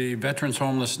veterans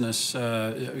homelessness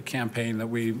campaign that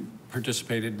we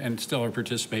participated and still are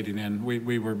participating in,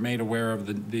 we were made aware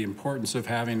of the importance of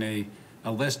having a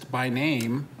list by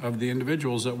name of the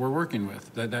individuals that we're working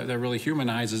with. That really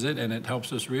humanizes it, and it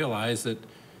helps us realize that,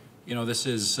 you know, this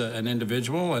is an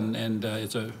individual and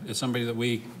it's somebody that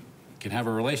we can have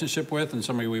a relationship with and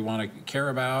somebody we want to care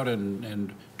about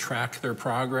and track their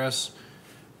progress.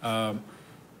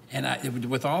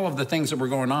 With all of the things that were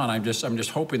going on, I'm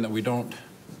just hoping that we don't,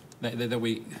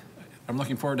 I'm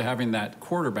looking forward to having that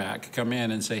quarterback come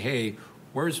in and say, hey,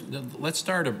 let's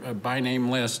start a by name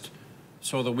list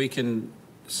so that we can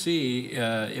see, you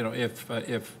know, if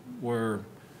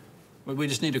we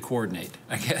just need to coordinate,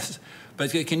 I guess.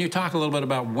 But can you talk a little bit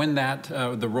about when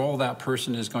the role that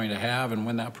person is going to have and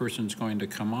when that person is going to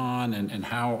come on and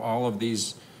how all of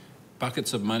these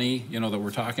buckets of money, you know, that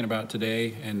we're talking about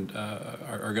today and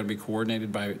are going to be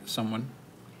coordinated by someone?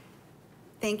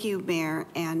 Thank you, Mayor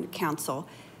and Council.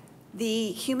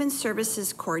 The Human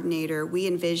Services Coordinator, we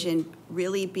envision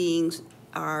really being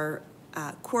our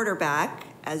quarterback,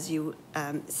 as you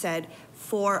said,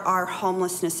 for our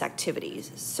homelessness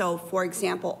activities. So, for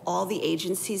example, all the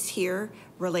agencies here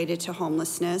related to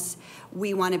homelessness,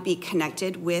 we want to be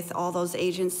connected with all those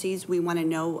agencies. We want to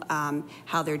know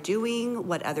how they're doing,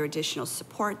 what other additional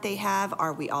support they have.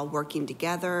 Are we all working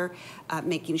together,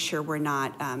 making sure we're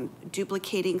not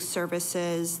duplicating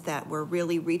services, that we're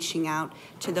really reaching out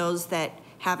to those that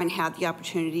haven't had the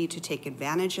opportunity to take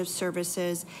advantage of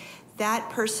services. That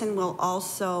person will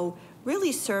also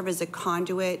really serve as a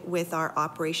conduit with our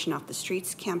Operation Off the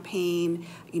Streets campaign,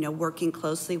 you know, working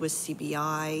closely with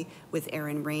CBI, with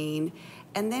Aaron Rain,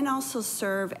 and then also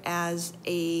serve as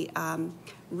a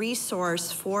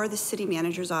resource for the city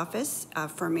manager's office,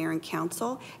 for mayor and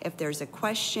council. If there's a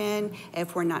question,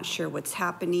 if we're not sure what's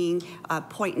happening,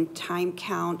 point in time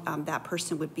count, that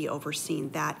person would be overseeing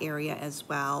that area as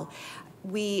well.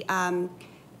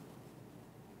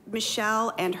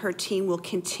 Michelle and her team will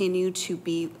continue to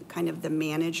be kind of the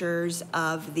managers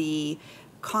of the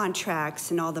contracts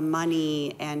and all the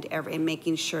money and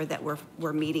making sure that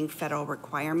we're meeting federal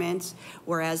requirements,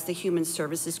 whereas the Human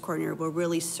Services Coordinator will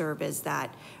really serve as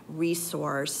that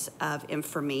resource of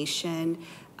information,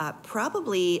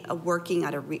 probably working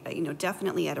at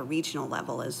definitely at a regional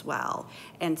level as well,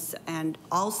 and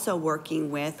also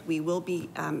working with, we will be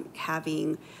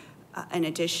having an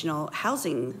additional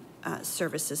housing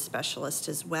services specialist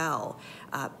as well,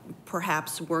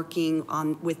 perhaps working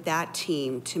with that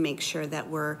team to make sure that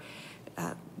we're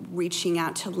reaching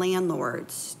out to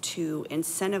landlords, to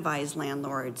incentivize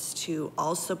landlords to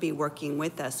also be working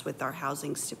with us with our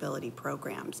housing stability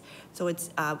programs. So it's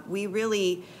we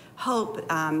really hope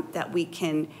that we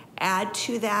can add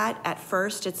to that. At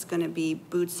first, it's going to be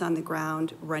boots on the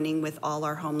ground, running with all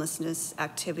our homelessness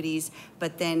activities.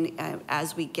 But then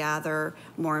as we gather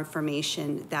more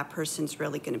information, that person's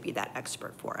really going to be that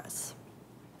expert for us.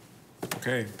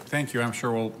 Okay, thank you. I'm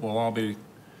sure we'll all be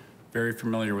very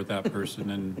familiar with that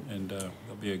person, and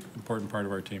they'll be an important part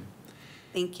of our team.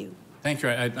 Thank you. Thank you.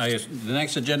 The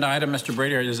next agenda item, Mr.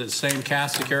 Brady, is it the same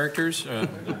cast of characters?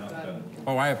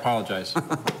 Oh, I apologize.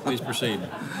 Please proceed.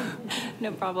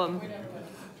 No problem.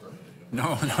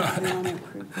 No.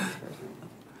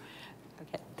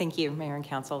 Okay, thank you, Mayor and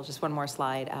Council. Just one more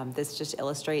slide. This just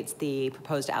illustrates the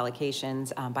proposed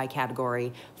allocations by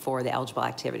category for the eligible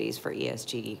activities for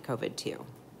ESG COVID-2.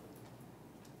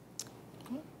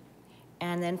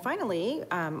 And then finally,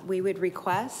 we would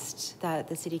request that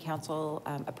the City Council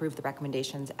approve the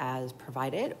recommendations as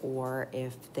provided, or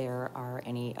if there are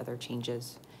any other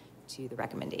changes to the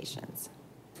recommendations.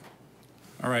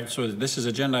 All right, so this is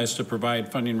agendized to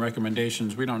provide funding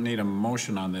recommendations. We don't need a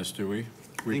motion on this, do we?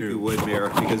 I think we would, Mayor,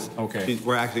 because okay,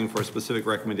 we're asking for a specific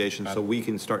recommendation so we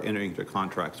can start entering into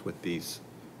contracts with these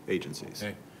agencies.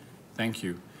 Okay, thank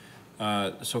you.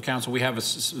 So council, we have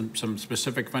some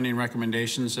specific funding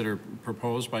recommendations that are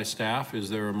proposed by staff. Is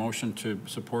there a motion to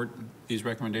support these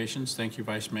recommendations? Thank you,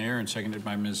 Vice Mayor, and seconded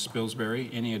by Ms.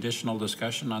 Spilsbury. Any additional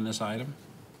discussion on this item?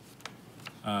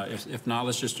 If not,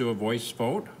 let's just do a voice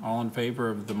vote. All in favor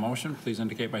of the motion, please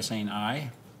indicate by saying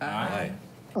aye. Aye.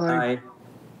 Aye.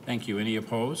 Thank you. Any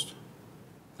opposed?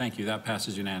 Thank you. That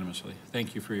passes unanimously.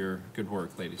 Thank you for your good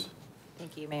work, ladies.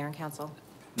 Thank you, Mayor and Council.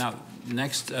 Now,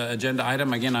 next agenda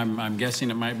item, again, I'm guessing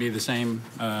it might be the same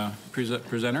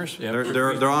presenters.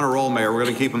 Yep. They're on a roll, Mayor. We're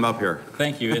going to keep them up here.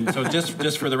 Thank you. And so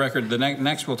just for the record, the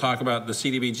next we'll talk about the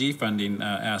CDBG funding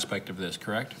aspect of this,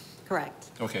 correct?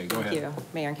 Correct. Okay, go ahead. Thank you,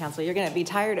 Mayor and Council. You're going to be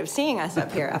tired of seeing us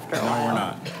up here after a while. No, we're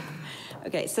not.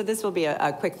 Okay, so this will be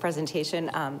a quick presentation.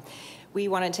 We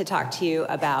wanted to talk to you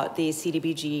about the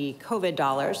CDBG COVID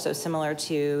dollars. So similar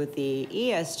to the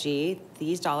ESG,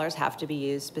 these dollars have to be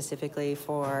used specifically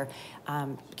for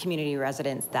community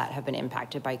residents that have been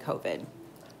impacted by COVID.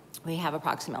 We have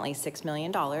approximately $6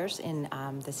 million in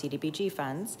the CDBG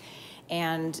funds.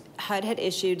 And HUD had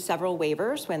issued several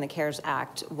waivers when the CARES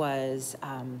Act was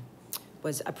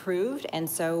approved. And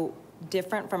so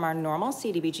different from our normal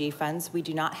CDBG funds, we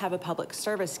do not have a public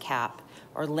service cap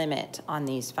or limit on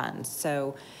these funds.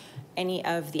 So any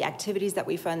of the activities that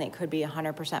we fund, that could be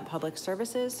 100% public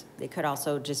services. They could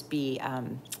also just be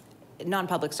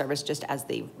non-public service, just as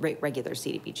the regular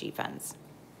CDBG funds.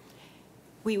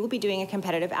 We will be doing a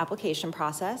competitive application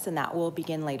process, and that will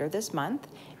begin later this month.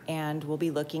 And we'll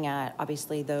be looking at,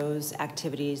 obviously, those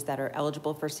activities that are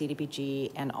eligible for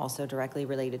CDBG and also directly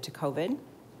related to COVID.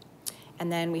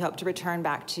 And then we hope to return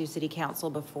back to City Council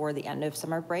before the end of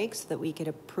summer break so that we get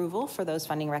approval for those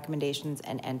funding recommendations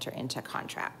and enter into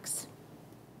contracts.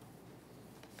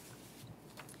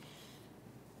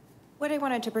 What I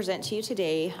wanted to present to you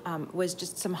today was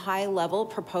just some high-level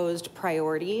proposed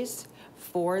priorities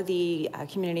for the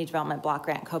Community Development Block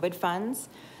Grant COVID funds.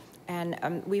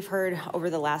 And we've heard over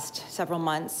the last several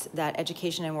months that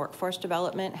education and workforce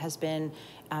development has been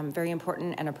very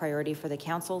important and a priority for the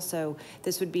council. So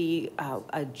this would be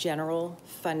a general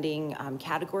funding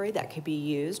category that could be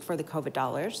used for the COVID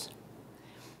dollars.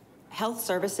 Health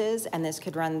services, and this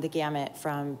could run the gamut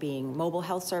from being mobile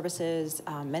health services,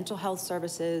 mental health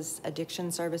services,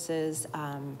 addiction services,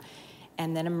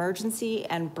 and then emergency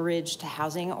and bridge to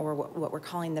housing, or what we're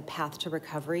calling the path to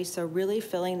recovery. So really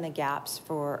filling the gaps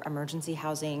for emergency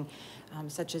housing,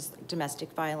 such as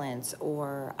domestic violence,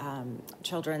 or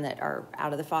children that are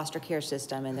out of the foster care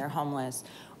system and they're homeless,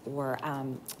 or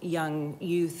young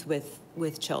youth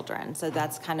with children. So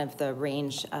that's kind of the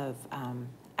range of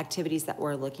activities that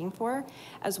we're looking for,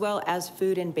 as well as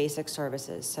food and basic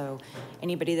services. So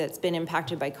anybody that's been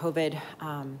impacted by COVID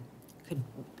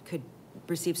could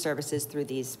receive services through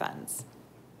these funds.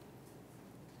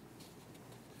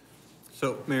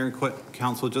 So, Mayor and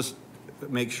Council, just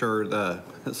make sure the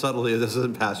subtlety of this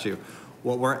isn't past you.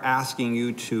 What we're asking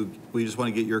you to, we just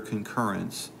want to get your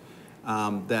concurrence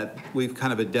that we've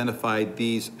kind of identified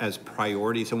these as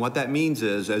priorities. And what that means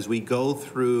is, as we go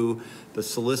through the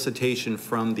solicitation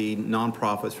from the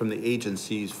nonprofits, from the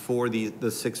agencies for the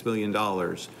 $6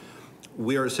 million,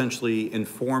 we are essentially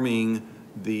informing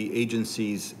the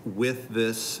agencies with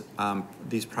this,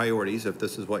 these priorities, if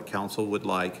this is what council would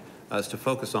like us to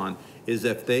focus on, is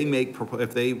if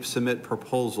they submit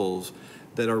proposals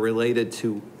that are related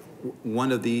to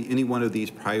any one of these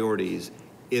priorities,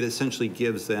 it essentially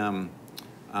gives them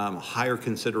higher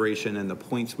consideration in the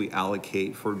points we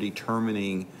allocate for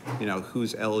determining,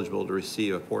 who's eligible to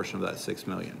receive a portion of that $6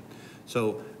 million.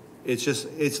 So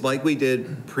it's like we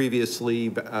did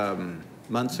previously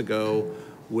months ago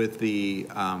with the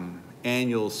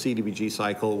annual CDBG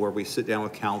cycle, where we sit down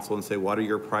with council and say, what are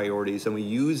your priorities? And we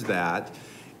use that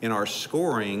in our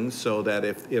scoring so that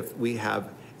if we have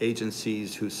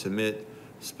agencies who submit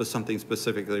something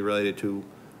specifically related to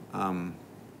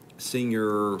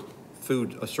senior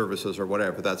food services or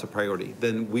whatever, that's a priority,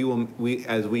 then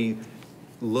as we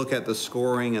look at the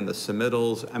scoring and the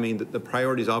submittals, I mean, the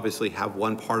priorities obviously have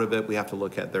one part of it. We have to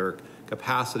look at their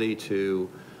capacity to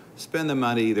spend the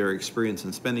money, their experience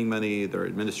in spending money, their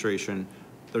administration.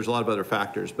 There's a lot of other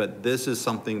factors, but this is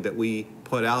something that we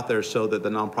put out there so that the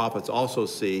nonprofits also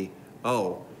see,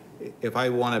 oh, if I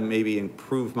want to maybe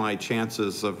improve my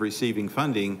chances of receiving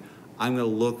funding, I'm going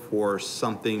to look for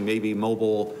something, maybe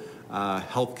mobile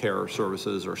healthcare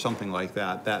services or something like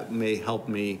that, that may help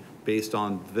me based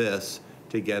on this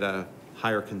to get a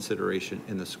higher consideration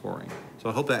in the scoring. So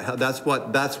I hope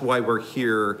that's why we're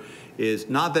here, is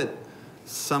not that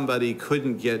somebody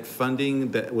couldn't get funding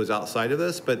that was outside of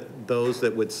this, but those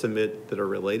that would submit that are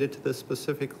related to this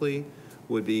specifically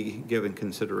would be given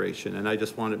consideration. And I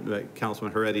just wanted to make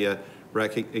Councilman Heredia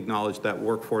acknowledge that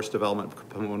workforce development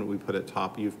component we put at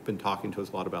top. You've been talking to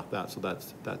us a lot about that, so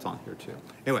that's on here too.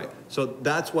 Anyway, so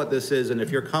that's what this is, and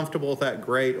if you're comfortable with that,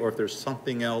 great, or if there's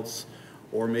something else,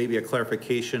 or maybe a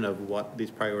clarification of what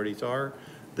these priorities are,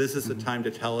 this is the time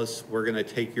to tell us. We're gonna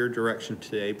take your direction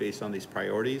today based on these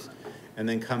priorities, and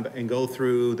then come and go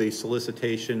through the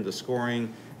solicitation, the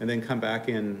scoring, and then come back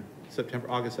in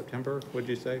August, September, what'd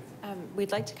you say?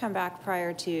 We'd like to come back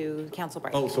prior to council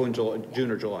break. Oh, so in June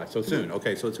or July, so soon.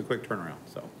 Okay, so it's a quick turnaround,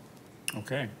 so.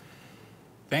 Okay.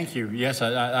 Thank you. Yes,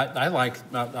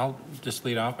 I'll just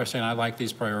lead off by saying I like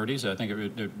these priorities. I think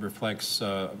it reflects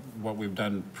what we've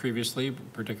done previously,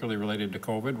 particularly related to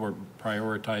COVID. We're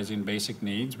prioritizing basic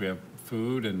needs. We have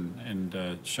food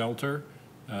and shelter,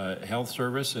 health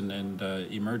service and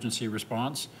emergency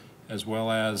response, as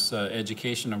well as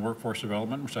education and workforce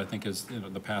development, which I think is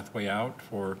the pathway out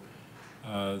for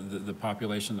the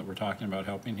population that we're talking about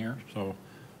helping here. So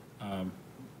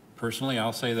personally,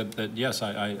 I'll say that yes,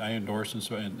 I endorse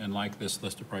and like this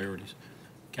list of priorities.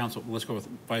 Council, let's go with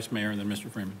Vice Mayor and then Mr.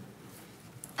 Freeman.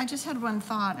 I just had one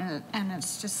thought, and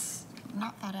it's just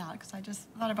not thought out because I just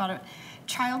thought about it.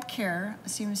 Child care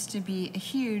seems to be a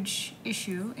huge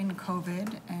issue in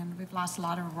COVID, and we've lost a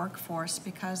lot of workforce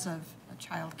because of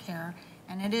child care,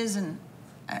 and it is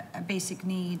a basic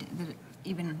need that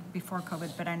even before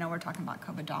COVID, but I know we're talking about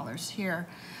COVID dollars here.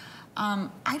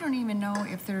 I don't even know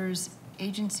if there's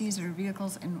agencies or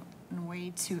vehicles in a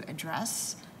way to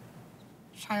address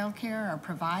child care or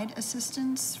provide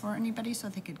assistance for anybody so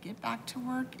they could get back to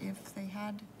work if they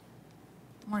had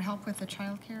more help with the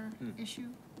child care issue.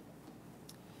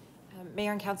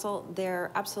 Mayor and Council,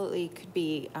 there absolutely could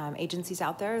be agencies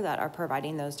out there that are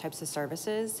providing those types of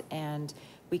services, and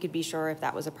we could be sure if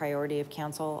that was a priority of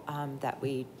Council that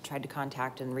we tried to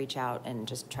contact and reach out and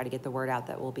just try to get the word out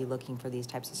that we'll be looking for these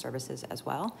types of services as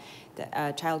well.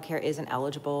 Child care is an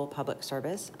eligible public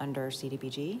service under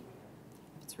CDBG.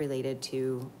 It's related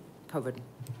to COVID.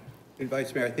 And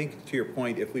Vice Mayor, I think to your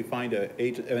point, if we find an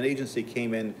agency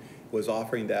came in, was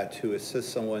offering that to assist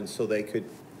someone so they could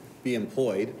be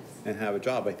employed and have a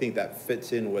job, I think that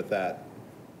fits in with that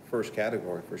first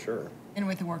category for sure. And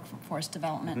with the workforce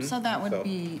development, so that would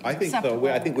be I think so.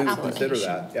 I think we would consider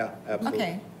that. Yeah, absolutely.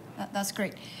 Okay, that's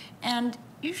great. And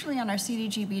usually on our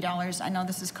CDBG dollars, I know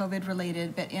this is COVID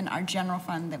related, but in our general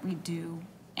fund that we do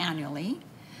annually,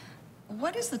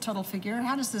 what is the total figure?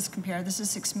 How does this compare? This is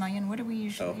 6 million. What do we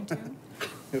usually do?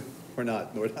 We're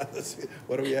not,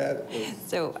 what do we add?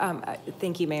 So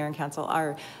thank you, Mayor and Council.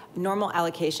 Our normal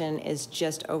allocation is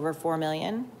just over 4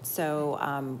 million. So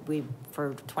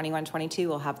for 21-22,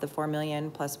 we'll have the 4 million,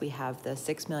 plus we have the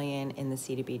 6 million in the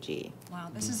CDBG.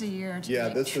 Wow, this is a year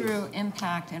to make true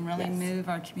impact and really move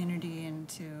our community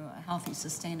into a healthy,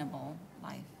 sustainable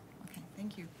life. Okay,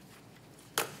 thank you.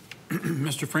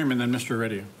 Mr. Freeman, then Mr.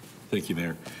 Heredia. Thank you,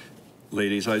 Mayor.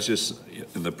 Ladies, I was just,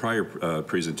 in the prior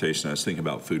presentation, I was thinking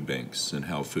about food banks and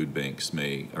how food banks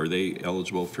are they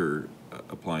eligible for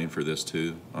applying for this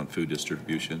too, on food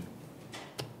distribution?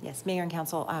 Yes, Mayor and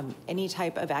Council, any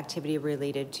type of activity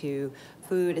related to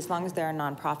food, as long as they're a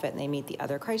nonprofit and they meet the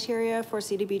other criteria for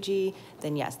CDBG,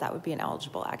 then yes, that would be an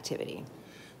eligible activity.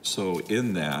 So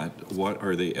in that, what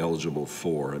are they eligible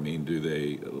for? I mean, do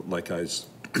they, like I was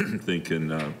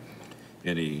thinking,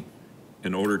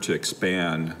 in order to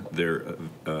expand their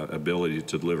ability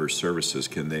to deliver services,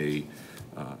 can they,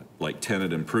 like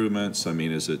tenant improvements? I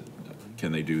mean,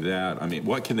 can they do that? I mean,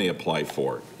 what can they apply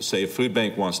for? Say a food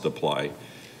bank wants to apply.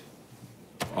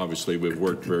 Obviously, we've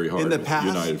worked very hard with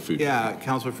United Food Bank. Yeah,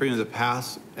 Councilor Freeman, in the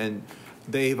past, and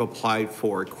they've applied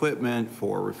for equipment,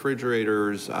 for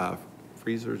refrigerators,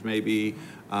 freezers maybe.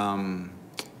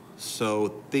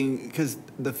 Because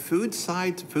the food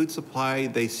supply,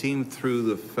 they seem through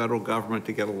the federal government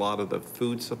to get a lot of the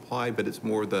food supply, but it's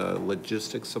more the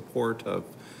logistics support of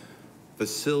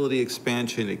facility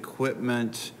expansion,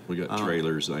 equipment. We got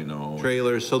trailers, I know.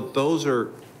 Trailers, so those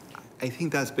are, I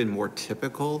think that's been more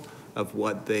typical of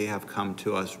what they have come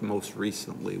to us most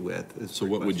recently with. So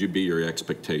what would you be your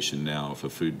expectation now if a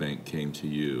food bank came to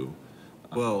you?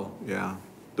 Well, yeah.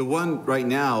 The one right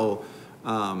now,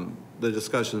 the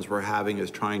discussions we're having is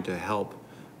trying to help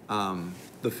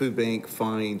the food bank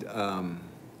find a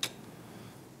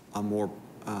more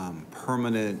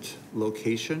permanent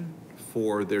location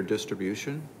for their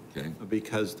distribution. Okay.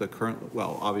 Because the current,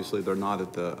 well, obviously they're not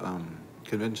at the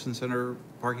convention center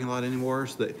parking lot anymore.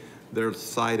 So their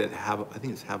site at I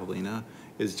think it's Javelina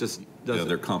is just doesn't. Yeah,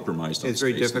 they're compromised on It's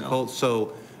very space difficult. now.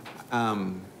 So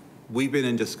we've been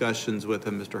in discussions with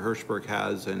them, Mr. Hirschberg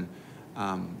has, and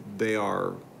they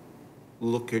are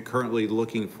currently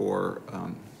looking for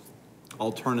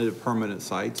alternative permanent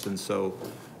sites, and so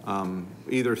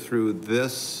either through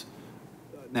this,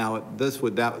 now this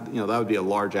would, that would be a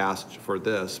large ask for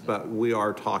this, but we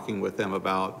are talking with them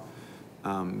about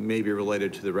maybe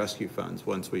related to the rescue funds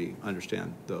once we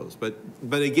understand those. But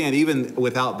again, even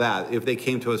without that, if they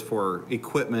came to us for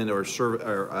equipment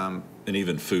or and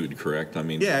even food, correct? I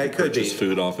mean, yeah, it could purchase be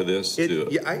food off of this too,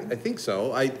 yeah, I think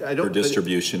so. I don't. for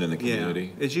distribution in the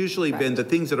community. Yeah. It's usually been the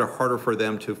things that are harder for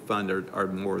them to fund are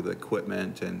more the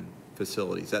equipment and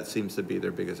facilities. That seems to be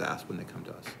their biggest ask when they come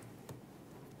to us.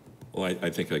 Well, I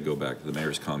think I go back to the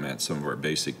mayor's comment. Some of our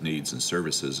basic needs and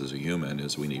services as a human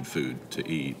is we need food to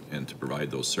eat and to provide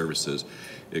those services.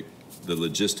 The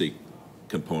logistic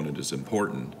component is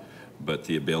important, but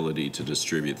the ability to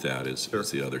distribute that is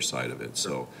the other side of it.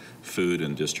 So food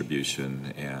and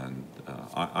distribution, and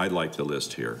I like the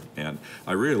list here. And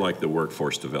I really like the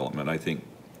workforce development. I think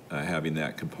having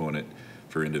that component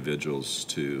for individuals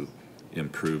to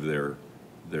improve their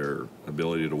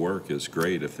ability to work is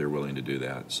great if they're willing to do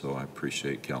that. So I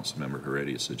appreciate Councilmember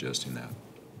Heredia suggesting that.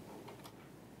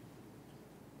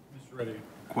 Mr. Heredia.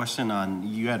 Question on,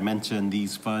 you had mentioned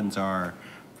these funds are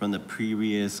from the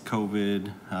previous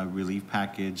COVID relief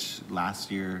package last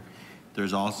year.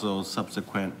 There's also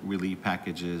subsequent relief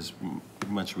packages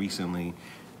much recently.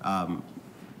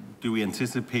 Do we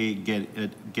anticipate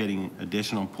getting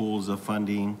additional pools of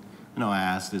funding? I know I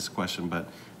asked this question, but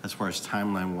as far as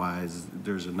timeline-wise,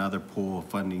 there's another pool of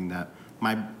funding that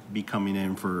might be coming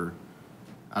in for,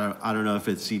 I don't know if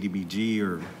it's CDBG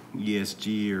or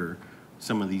ESG or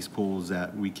some of these pools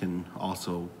that we can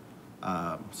also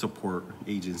support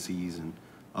agencies and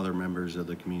other members of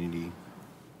the community.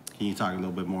 Can you talk a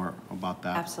little bit more about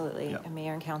that? Absolutely, Yep.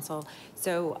 Mayor and Council.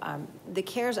 So the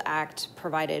CARES Act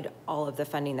provided all of the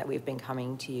funding that we've been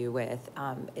coming to you with.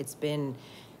 It's been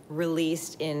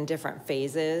released in different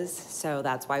phases, so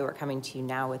that's why we're coming to you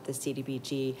now with the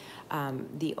CDBG.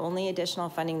 The only additional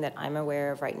funding that I'm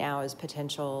aware of right now is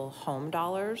potential home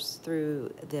dollars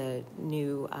through the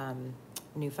new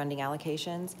funding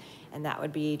allocations, and that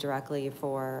would be directly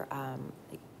for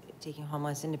taking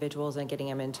homeless individuals and getting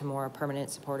them into more permanent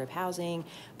supportive housing,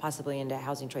 possibly into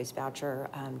housing choice voucher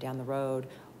down the road,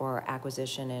 or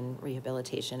acquisition and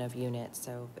rehabilitation of units.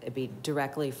 So it'd be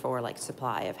directly for like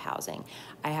supply of housing.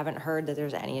 I haven't heard that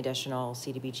there's any additional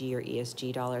CDBG or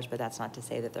ESG dollars, but that's not to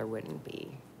say that there wouldn't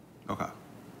be. Okay.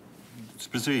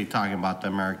 Specifically talking about the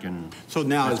American. So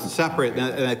now it's separate,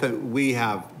 and I think we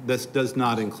have, this does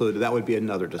not include, that would be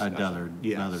another discussion.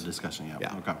 Another discussion,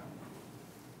 yeah. Okay.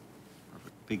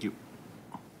 Perfect. Thank you.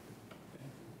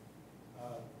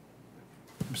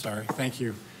 I'm sorry, thank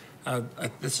you.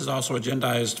 This is also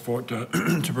agendized for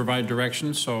to provide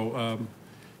direction. So,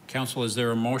 Council, is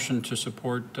there a motion to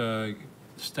support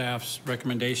staff's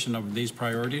recommendation of these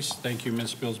priorities? Thank you,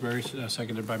 Ms. Pillsbury,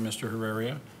 seconded by Mr.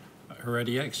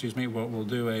 Heredia. Excuse me. We'll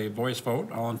do a voice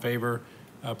vote. All in favor,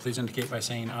 please indicate by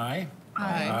saying aye.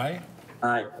 Aye.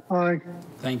 Aye. Aye.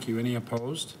 Thank you. Any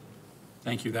opposed?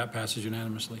 Thank you. That passes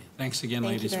unanimously. Thanks again,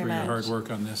 Thank you ladies, very for your hard much.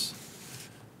 work on this.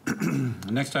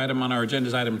 The next item on our agenda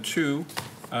is item 2.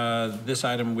 This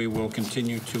item we will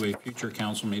continue to a future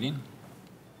council meeting.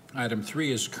 Item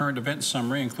 3 is current event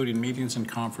summary, including meetings and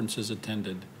conferences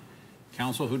attended.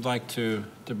 Council, who'd like to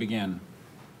begin?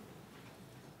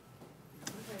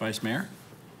 Vice Mayor?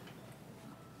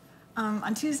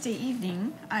 On Tuesday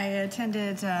evening, I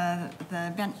attended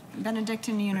the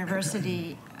Benedictine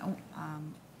University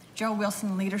Joe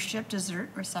Wilson Leadership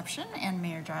Dessert Reception, and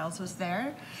Mayor Giles was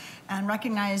there, and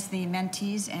recognized the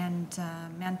mentees and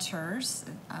mentors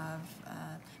of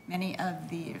many of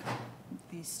the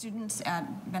students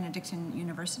at Benedictine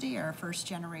University are first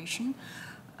generation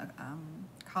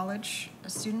college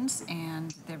students,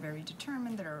 and they're very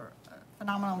determined, they're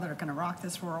phenomenal, they're going to rock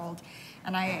this world.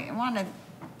 And I want to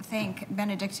thank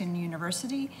Benedictine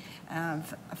University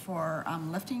for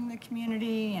lifting the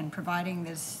community and providing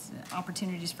this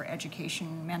opportunities for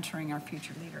education, mentoring our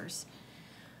future leaders.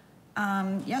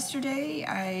 Yesterday,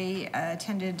 I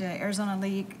attended Arizona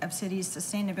League of Cities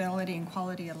Sustainability and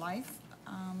Quality of Life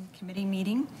committee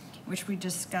meeting, which we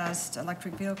discussed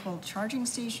electric vehicle charging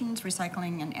stations,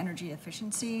 recycling and energy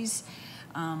efficiencies,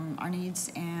 our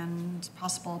needs and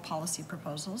possible policy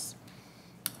proposals.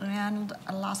 And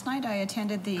last night I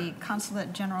attended the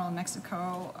Consulate General of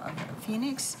Mexico of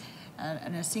Phoenix,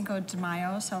 a Cinco de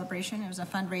Mayo celebration. It was a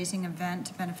fundraising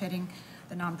event benefiting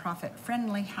the nonprofit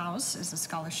Friendly House as a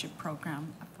scholarship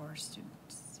program for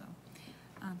students. So,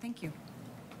 thank you.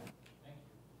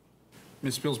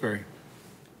 Ms. Pillsbury?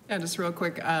 Yeah, just real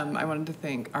quick, I wanted to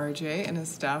thank RJ and his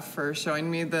staff for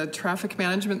showing me the Traffic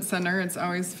Management Center. It's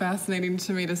always fascinating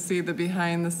to me to see the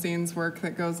behind-the-scenes work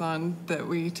that goes on that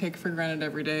we take for granted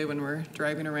every day when we're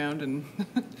driving around. And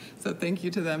so thank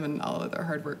you to them and all of their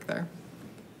hard work there.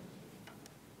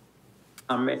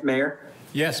 Mayor?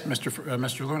 Yes,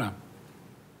 Mr. Luna.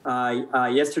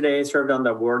 Yesterday, I served on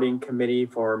the awarding committee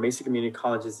for Mesa Community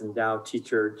College's Endowed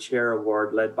Teacher Chair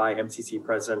Award led by MCC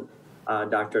President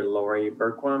Dr. Lori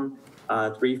Berquam.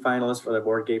 3 finalists for the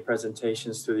award gave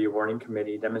presentations to the awarding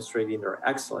committee demonstrating their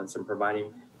excellence in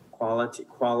providing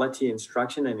quality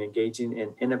instruction and engaging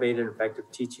in innovative and effective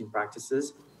teaching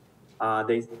practices.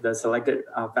 The selected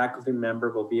faculty member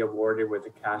will be awarded with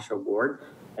a cash award.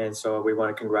 And so we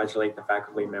want to congratulate the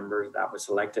faculty members that was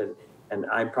selected. And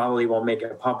I probably won't make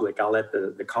it public. I'll let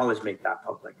the college make that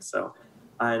public. So,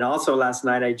 and also last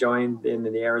night I joined in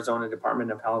the Arizona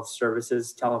Department of Health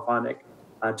Services telephonic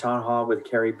town hall with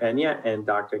Carrie Pena and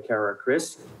Dr. Kara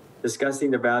Chris, discussing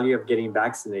the value of getting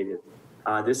vaccinated.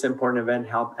 This important event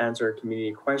helped answer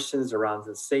community questions around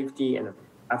the safety and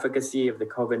efficacy of the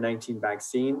COVID-19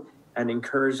 vaccine and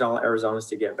encouraged all Arizonans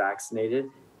to get vaccinated.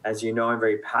 As you know, I'm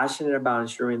very passionate about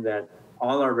ensuring that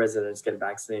all our residents get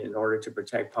vaccinated in order to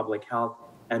protect public health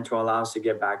and to allow us to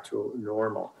get back to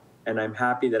normal. And I'm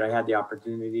happy that I had the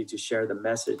opportunity to share the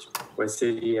message with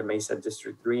City of Mesa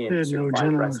District 3 and District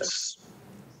 5 residents.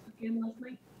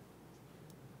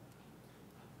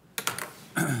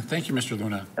 Thank you, Mr.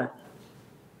 Luna.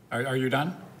 Are you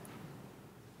done?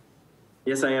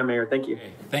 Yes, I am, Mayor. Thank you.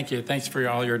 Okay. Thank you. Thanks for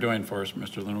all you're doing for us,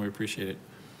 Mr. Luna. We appreciate it.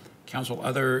 Council,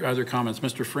 other comments?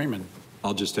 Mr. Freeman.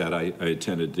 I'll just add, I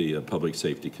attended the Public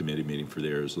Safety Committee meeting for the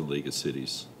Arizona League of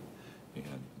Cities,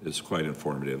 and it's quite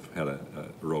informative, had a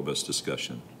robust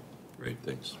discussion. Great.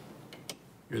 Thanks.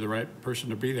 You're the right person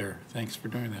to be there. Thanks for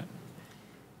doing that.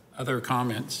 Other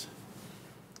comments?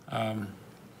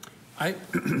 I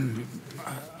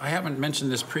haven't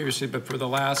mentioned this previously, but for the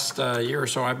last year or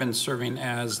so, I've been serving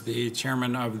as the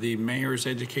chairman of the Mayor's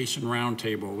Education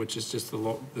Roundtable, which is just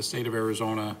the state of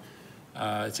Arizona.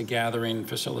 It's a gathering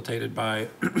facilitated by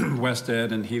West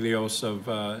Ed and Helios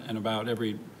and about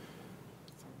every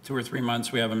 2 or 3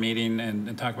 months we have a meeting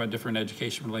and talk about different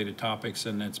education-related topics,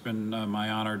 and it's been my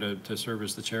honor to serve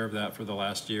as the chair of that for the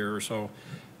last year or so.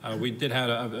 We did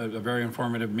have a very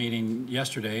informative meeting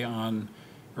yesterday on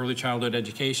early childhood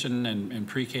education and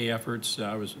pre-K efforts.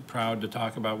 I was proud to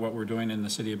talk about what we're doing in the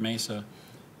city of Mesa,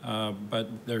 but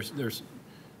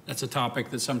that's a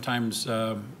topic that sometimes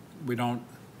we don't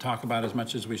talk about as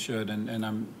much as we should, and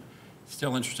I'm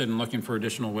still interested in looking for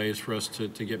additional ways for us to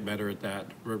get better at that.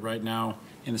 Right now,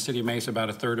 in the city of Mesa, about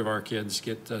 1/3 of our kids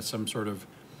get some sort of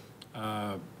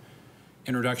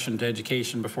introduction to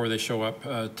education before they show up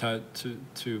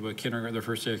to kindergarten, their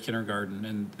first day of kindergarten,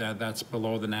 and that's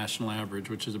below the national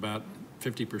average, which is about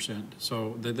 50%.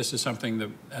 So this is something that,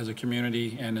 as a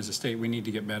community and as a state, we need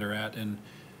to get better at. And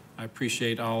I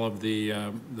appreciate all of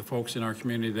the folks in our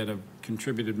community that have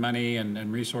contributed money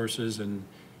and resources, and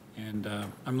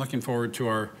I'm looking forward to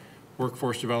our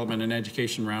Workforce Development and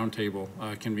Education Roundtable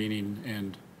convening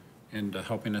and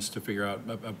helping us to figure out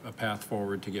a path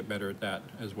forward to get better at that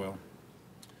as well.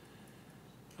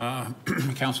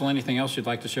 Council, anything else you'd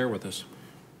like to share with us?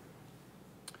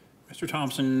 Mr.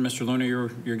 Thompson, Mr. Luna,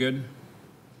 you're good?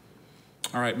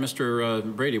 All right,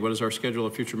 Mr. Brady, what does our schedule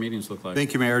of future meetings look like?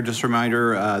 Thank you, Mayor. Just a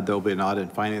reminder, there'll be an Audit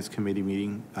and Finance Committee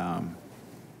meeting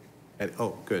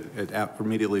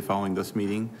immediately following this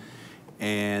meeting.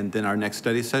 And then our next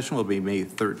study session will be May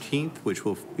 13th, which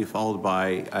will be followed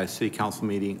by a City Council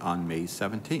meeting on May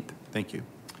 17th. Thank you.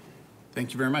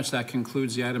 Thank you very much. That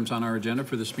concludes the items on our agenda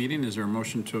for this meeting. Is there a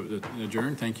motion to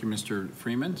adjourn? Thank you, Mr.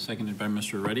 Freeman, seconded by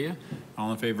Mr. Redia.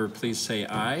 All in favor, please say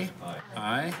aye. Aye.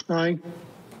 Aye. Aye.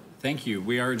 Thank you.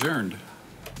 We are adjourned.